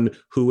someone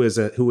who is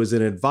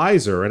an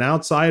advisor, an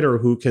outsider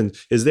who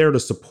is there to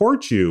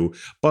support you,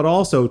 but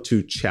also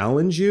to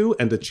challenge you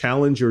and to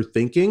challenge your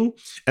thinking.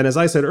 And as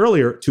I said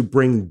earlier, to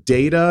bring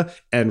data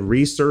and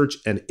research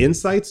and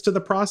insights to the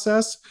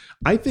process.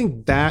 I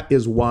think that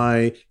is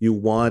why you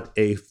want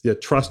a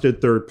trusted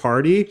third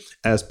party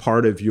as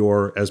part of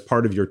your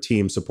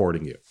team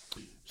supporting you.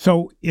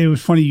 So it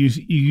was funny you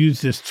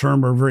use this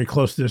term, or very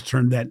close to this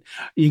term, that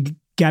you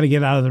got to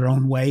get out of their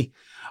own way.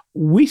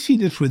 We see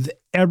this with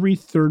every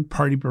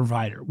third-party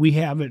provider. We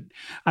have it.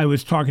 I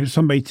was talking to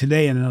somebody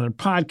today in another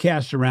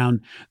podcast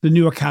around the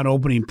new account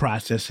opening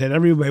process, that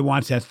everybody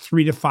wants that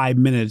 3 to 5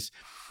 minutes,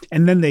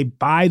 and then they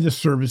buy the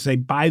service, they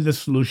buy the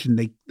solution,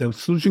 the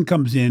solution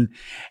comes in,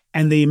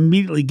 and they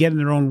immediately get in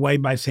their own way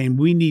by saying,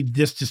 we need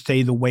this to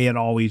stay the way it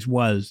always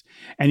was.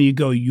 And you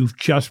go, you've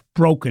just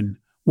broken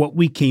what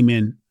we came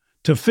in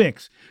to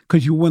fix,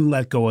 because you wouldn't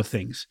let go of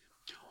things.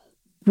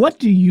 What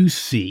do you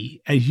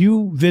see as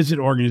you visit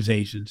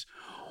organizations?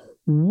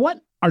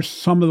 What are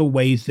some of the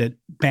ways that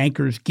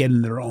bankers get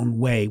in their own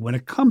way when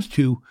it comes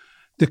to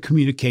the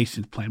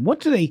communications plan?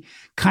 What do they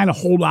kind of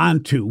hold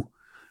on to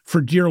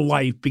for dear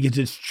life because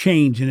it's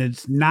changed and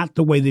it's not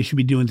the way they should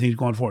be doing things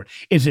going forward?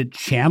 Is it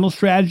channel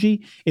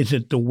strategy? Is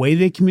it the way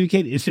they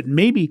communicate? Is it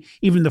maybe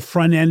even the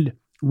front end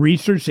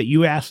research that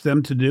you ask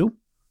them to do?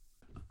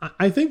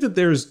 I think that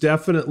there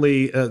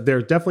definitely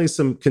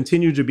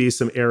continue to be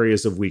some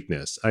areas of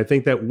weakness. I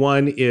think that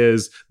one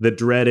is the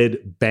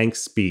dreaded bank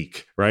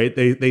speak, right?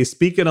 They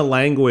speak in a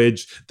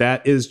language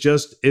that is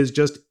just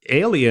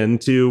alien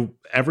to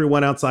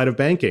everyone outside of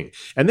banking.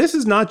 And this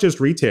is not just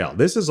retail.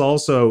 This is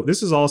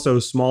also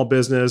small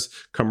business,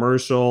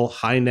 commercial,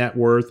 high net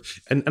worth.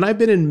 And I've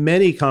been in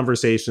many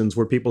conversations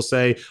where people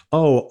say,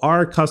 oh,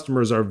 our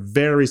customers are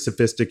very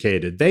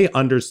sophisticated. They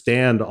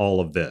understand all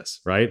of this,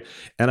 right?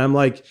 And I'm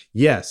like,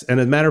 yes. And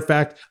as a matter of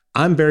fact,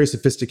 I'm very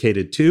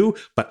sophisticated too,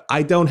 but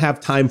I don't have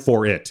time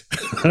for it.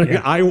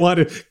 Yeah. I want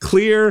it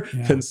clear,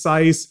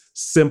 concise,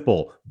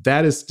 simple.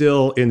 That is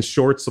still in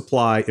short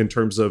supply in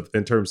terms of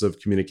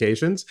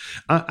communications.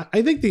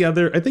 I think the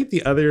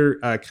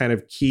other kind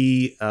of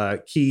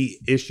key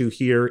issue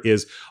here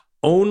is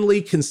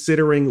only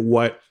considering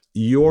what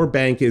your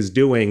bank is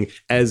doing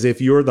as if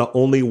you're the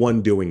only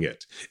one doing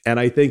it. And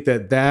I think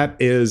that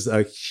is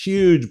a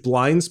huge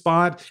blind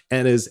spot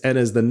and is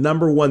the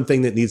number one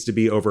thing that needs to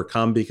be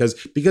overcome, because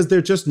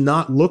they're just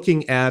not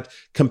looking at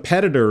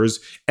competitors.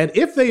 And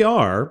if they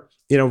are,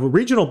 a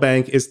regional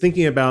bank is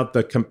thinking about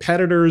the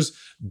competitors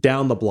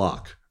down the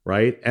block,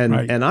 right?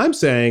 And I'm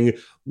saying,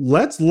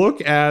 let's look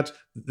at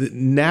the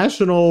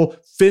national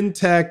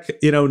fintech,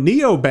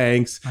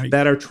 neobanks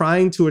that are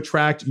trying to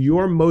attract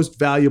your most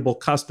valuable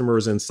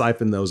customers and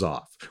siphon those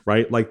off,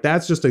 right? Like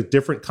that's just a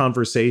different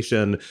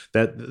conversation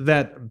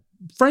that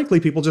frankly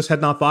people just had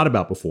not thought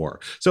about before.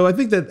 So I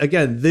think that,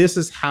 again, these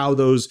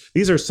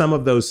are some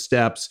of those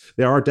steps.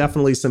 There are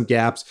definitely some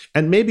gaps,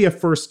 and maybe a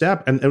first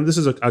step, and this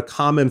is a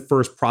common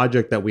first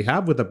project that we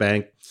have with a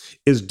bank,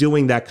 is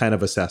doing that kind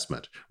of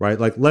assessment, right?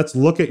 Like, let's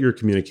look at your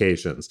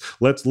communications.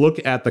 Let's look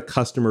at the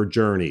customer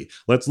journey.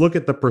 Let's look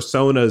at the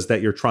personas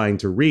that you're trying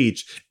to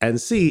reach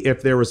and see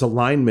if there is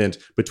alignment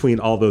between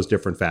all those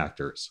different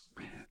factors.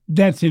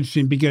 That's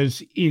interesting,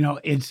 because,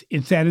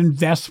 it's that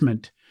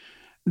investment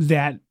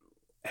that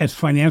as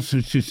financial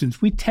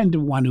institutions, we tend to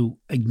want to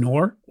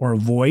ignore or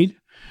avoid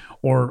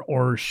or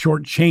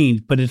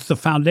shortchange, but it's the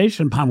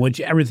foundation upon which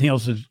everything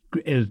else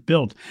is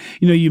built.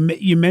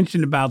 You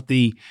mentioned about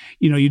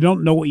you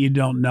don't know what you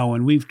don't know,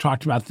 and we've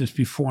talked about this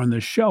before on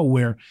the show,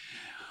 where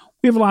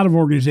we have a lot of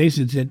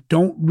organizations that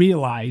don't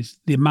realize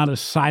the amount of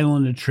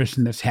silent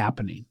attrition that's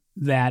happening.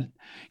 That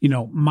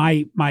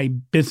my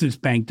business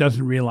bank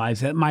doesn't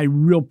realize that my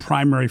real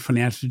primary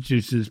financial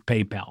institution is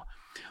PayPal.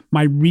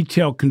 My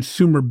retail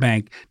consumer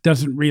bank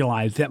doesn't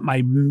realize that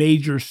my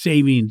major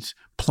savings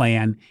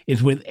plan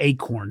is with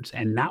Acorns,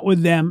 and not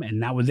with them and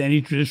not with any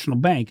traditional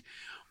bank.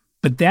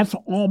 But that's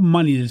all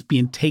money that's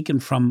being taken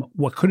from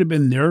what could have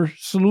been their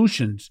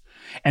solutions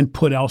and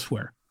put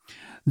elsewhere.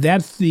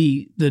 That's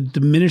the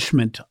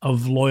diminishment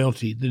of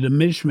loyalty, the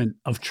diminishment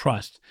of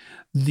trust,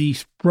 the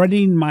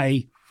spreading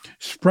my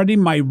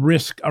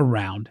risk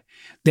around.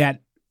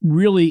 That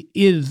really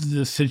is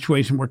the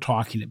situation we're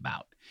talking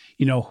about.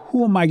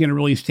 Who am I going to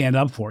really stand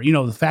up for?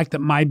 The fact that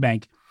my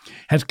bank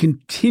has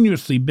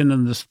continuously been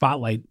in the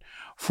spotlight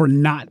for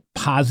not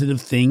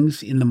positive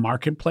things in the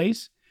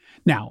marketplace.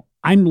 Now,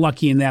 I'm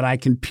lucky in that I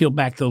can peel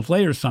back those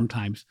layers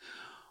sometimes,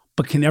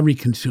 but can every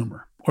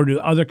consumer? Or do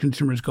other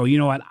consumers go, you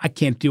know what, I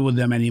can't deal with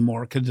them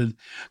anymore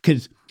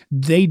because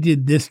they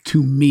did this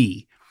to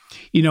me?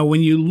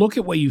 When you look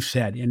at what you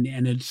said,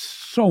 and it's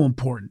so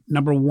important,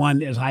 number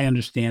one, as I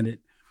understand it,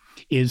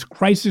 is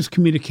crisis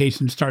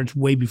communication starts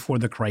way before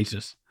the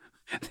crisis.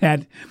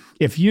 That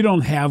if you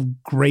don't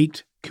have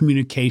great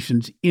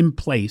communications in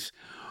place,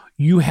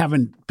 you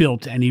haven't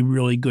built any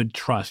really good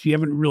trust. You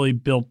haven't really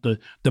built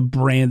the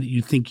brand that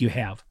you think you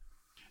have.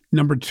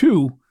 Number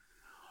two,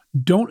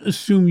 don't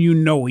assume you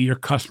know what your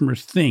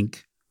customers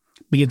think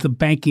because the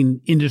banking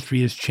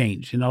industry has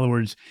changed. In other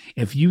words,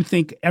 if you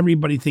think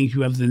everybody thinks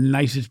you have the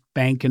nicest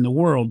bank in the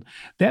world,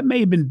 that may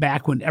have been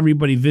back when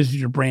everybody visited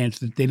your branch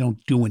that they don't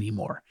do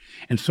anymore.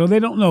 And so they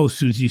don't know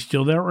Susie's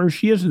still there or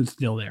she isn't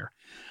still there.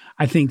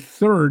 I think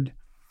third,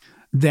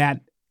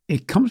 that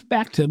it comes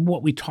back to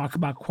what we talk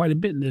about quite a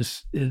bit in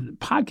this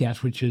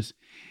podcast, which is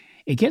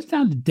it gets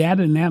down to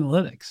data and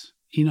analytics.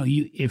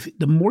 If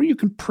the more you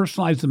can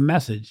personalize the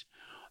message,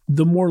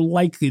 the more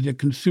likely the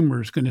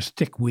consumer is going to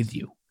stick with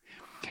you.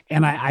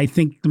 And I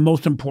think the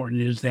most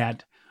important is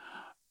that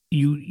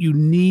you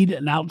need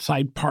an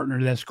outside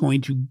partner that's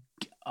going to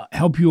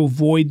help you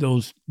avoid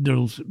those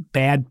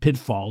bad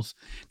pitfalls,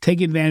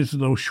 take advantage of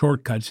those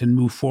shortcuts, and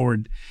move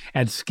forward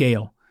at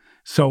scale.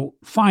 So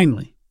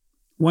finally,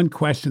 one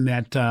question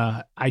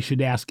that I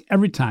should ask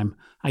every time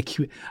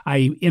I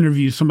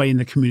interview somebody in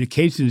the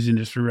communications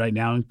industry right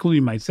now,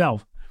 including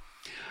myself: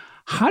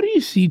 how do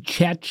you see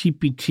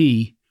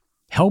ChatGPT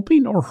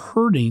helping or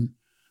hurting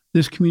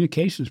this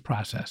communications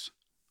process?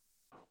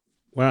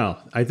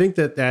 Wow. I think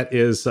that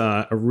is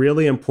a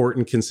really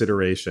important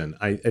consideration.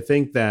 I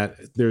think that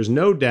there's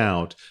no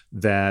doubt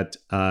that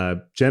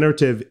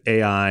generative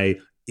AI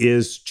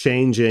is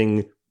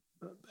changing.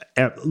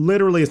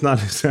 Literally, it's not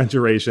an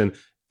exaggeration.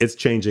 It's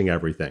changing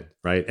everything,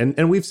 right?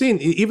 And we've seen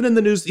even in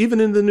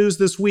the news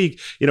this week,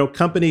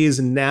 companies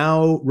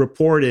now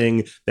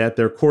reporting that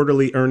their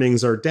quarterly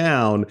earnings are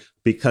down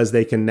because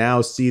they can now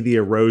see the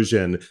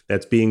erosion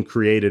that's being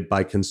created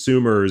by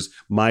consumers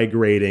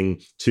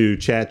migrating to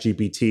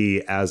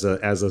ChatGPT as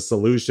a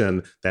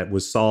solution that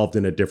was solved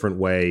in a different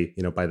way,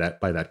 by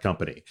that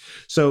company.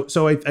 So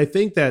I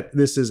think that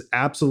this is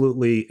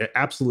absolutely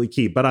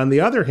key. But on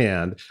the other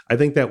hand, I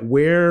think that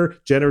where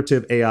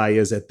generative AI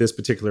is at this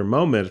particular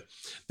moment,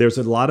 there's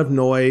a lot of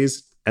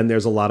noise and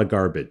there's a lot of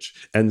garbage.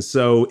 And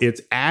so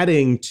it's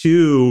adding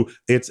to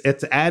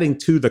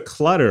the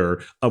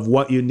clutter of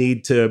what you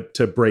need to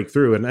break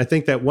through. And I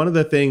think that one of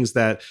the things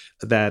that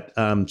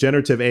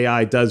generative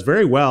AI does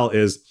very well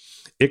is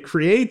it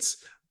creates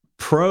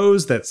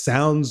prose that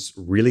sounds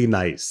really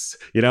nice.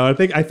 I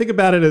think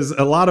about it as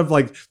a lot of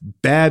like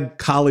bad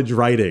college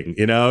writing.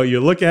 You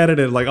look at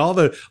it and like all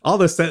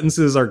the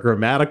sentences are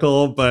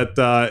grammatical, but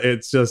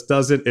it just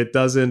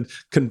doesn't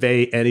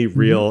convey any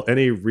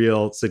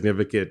real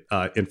significant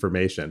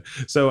information.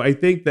 So I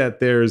think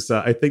that there's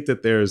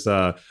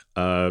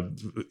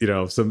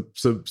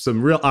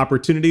some real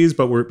opportunities,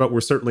 but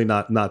we're certainly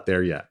not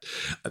there yet.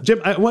 Jim,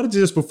 I wanted to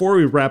just, before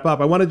we wrap up,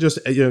 I want to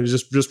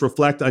just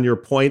reflect on your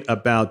point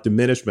about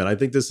diminishment. I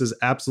think this is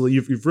absolutely,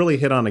 you've really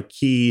hit on a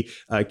key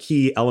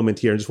element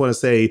here. I just want to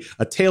say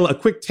a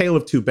quick tale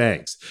of two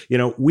banks.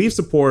 We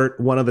support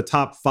one of the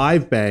top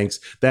 5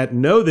 banks that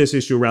know this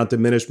issue around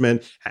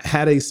diminishment,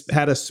 had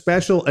a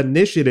special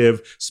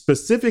initiative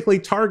specifically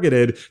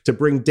targeted to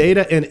bring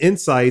data and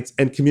insights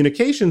and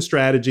communication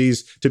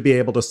strategies to be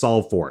able to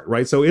solve for it,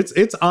 right? So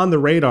it's on the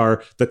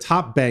radar. The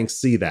top banks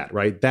see that,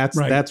 right?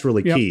 That's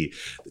really key.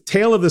 The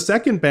tale of the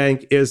second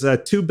bank is a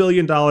 $2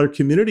 billion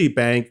community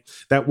bank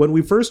that when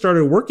we first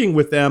started working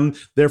with them,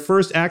 their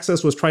first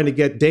access was trying to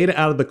get data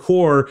out of the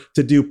core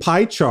to do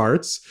pie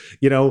charts.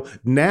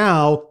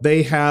 Now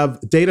they have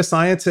data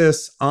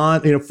scientists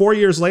on, 4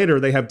 years later,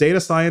 they have data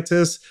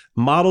scientists,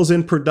 models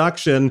in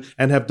production,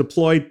 and have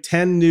deployed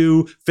 10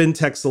 new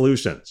fintech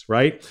solutions,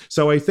 right?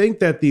 So I think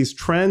that these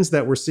trends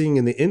that we're seeing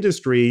in the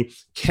industry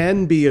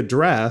can be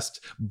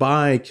addressed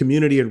by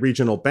community and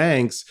regional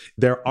banks.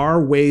 There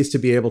are ways to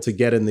be able to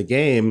get in the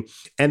game.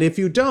 And if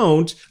you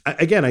don't,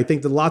 again, I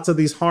think that lots of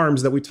these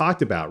harms that we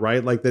talked about,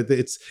 right? Like that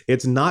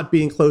it's not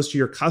being close to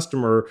your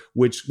customer,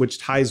 which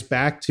ties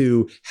back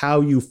to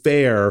how you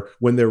fare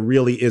when there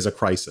really is a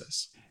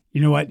crisis.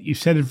 You know what? You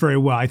said it very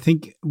well. I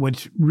think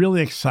what's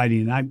really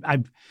exciting,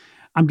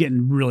 I'm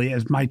getting really,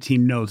 as my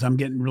team knows, I'm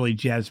getting really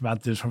jazzed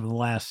about this over the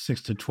last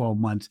 6 to 12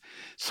 months.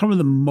 Some of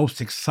the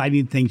most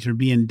exciting things are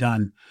being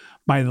done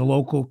by the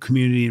local,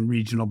 community, and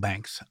regional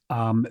banks.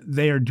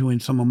 They are doing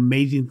some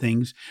amazing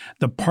things.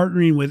 The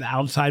partnering with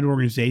outside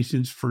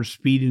organizations for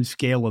speed and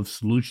scale of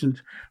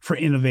solutions, for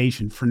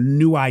innovation, for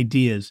new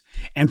ideas,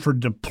 and for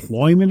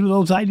deployment of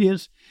those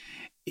ideas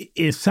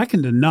is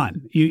second to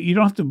none. You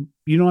don't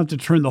have to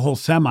turn the whole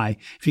semi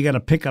if you got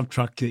a pickup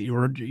truck that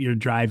you're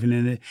driving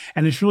in it,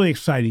 and it's really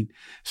exciting.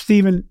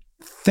 Stephen,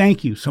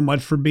 thank you so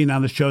much for being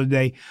on the show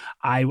today.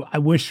 I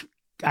wish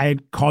I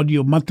had called you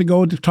a month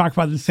ago to talk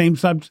about the same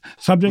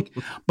subject,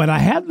 but I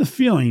have the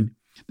feeling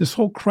this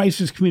whole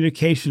crisis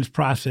communications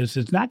process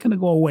is not going to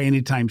go away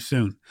anytime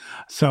soon.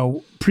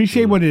 So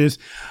appreciate what it is.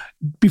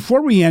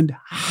 Before we end,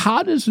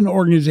 how does an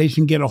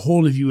organization get a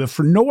hold of you if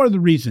for no other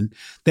reason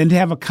than to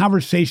have a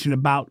conversation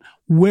about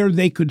where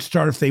they could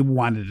start if they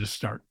wanted to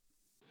start?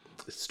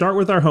 Start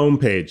with our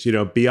homepage,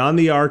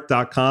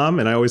 beyondthearc.com.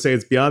 And I always say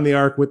it's Beyond the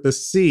Arc with the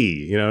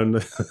C,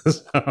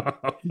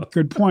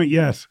 Good point.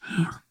 Yes.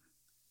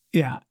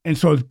 Yeah. And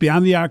so it's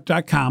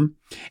beyondthearc.com.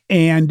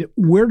 And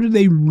where do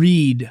they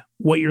read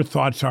what your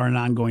thoughts are on an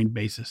ongoing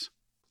basis?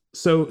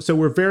 So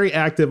we're very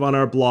active on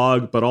our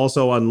blog, but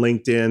also on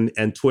LinkedIn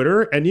and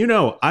Twitter. And,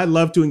 I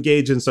love to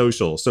engage in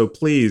social. So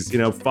please,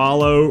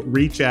 follow,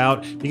 reach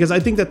out, because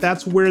I think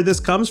that's where this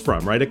comes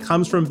from, right? It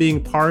comes from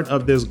being part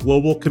of this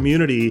global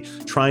community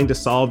trying to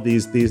solve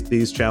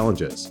these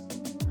challenges.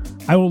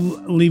 I will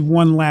leave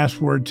one last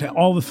word to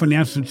all the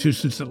financial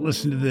institutions that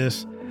listen to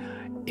this.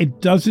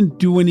 It doesn't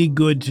do any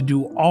good to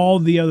do all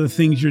the other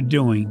things you're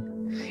doing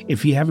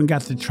if you haven't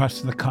got the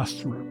trust of the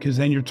customer, because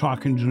then you're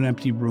talking to an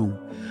empty room.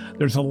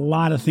 There's a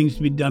lot of things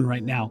to be done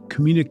right now.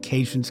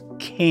 Communications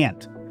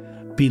can't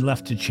be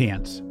left to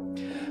chance.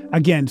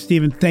 Again,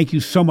 Stephen, thank you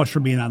so much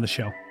for being on the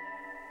show.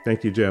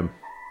 Thank you, Jim.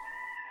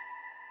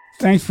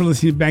 Thanks for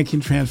listening to Banking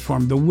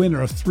Transformed, the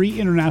winner of 3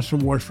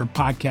 international awards for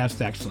podcast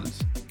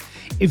excellence.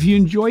 If you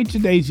enjoyed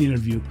today's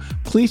interview,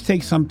 please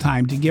take some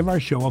time to give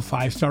our show a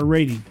 5-star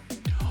rating.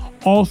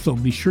 Also,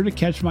 be sure to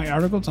catch my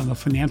articles on the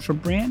financial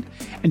brand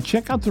and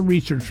check out the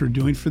research we're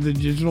doing for the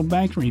Digital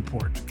Banking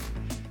Report.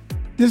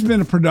 This has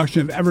been a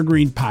production of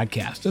Evergreen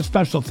Podcast. A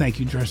special thank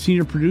you to our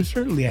senior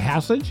producer, Leah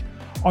Haslage,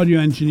 audio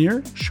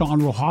engineer,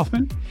 Sean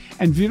Rohoffman,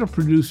 and video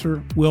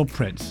producer, Will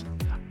Pritz.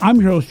 I'm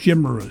your host,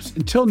 Jim Marous.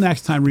 Until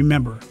next time,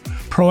 remember,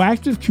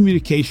 proactive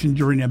communication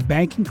during a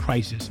banking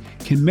crisis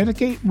can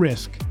mitigate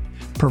risk,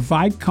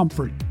 provide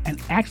comfort,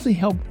 and actually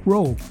help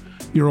grow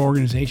your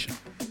organization.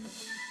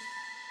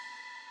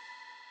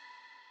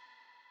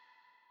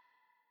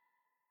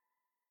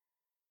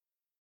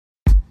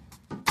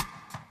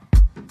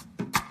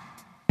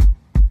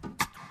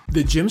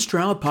 The Jim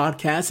Stroud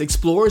Podcast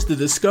explores the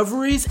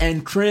discoveries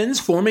and trends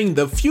forming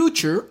the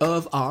future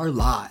of our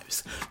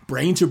lives.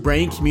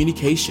 Brain-to-brain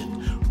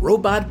communication,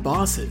 robot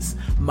bosses,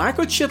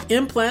 microchip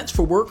implants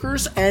for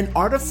workers, and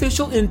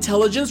artificial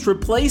intelligence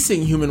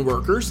replacing human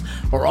workers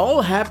are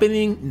all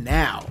happening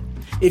now.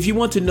 If you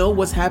want to know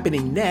what's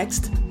happening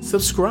next,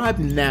 subscribe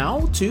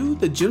now to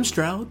the Jim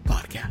Stroud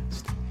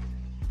Podcast.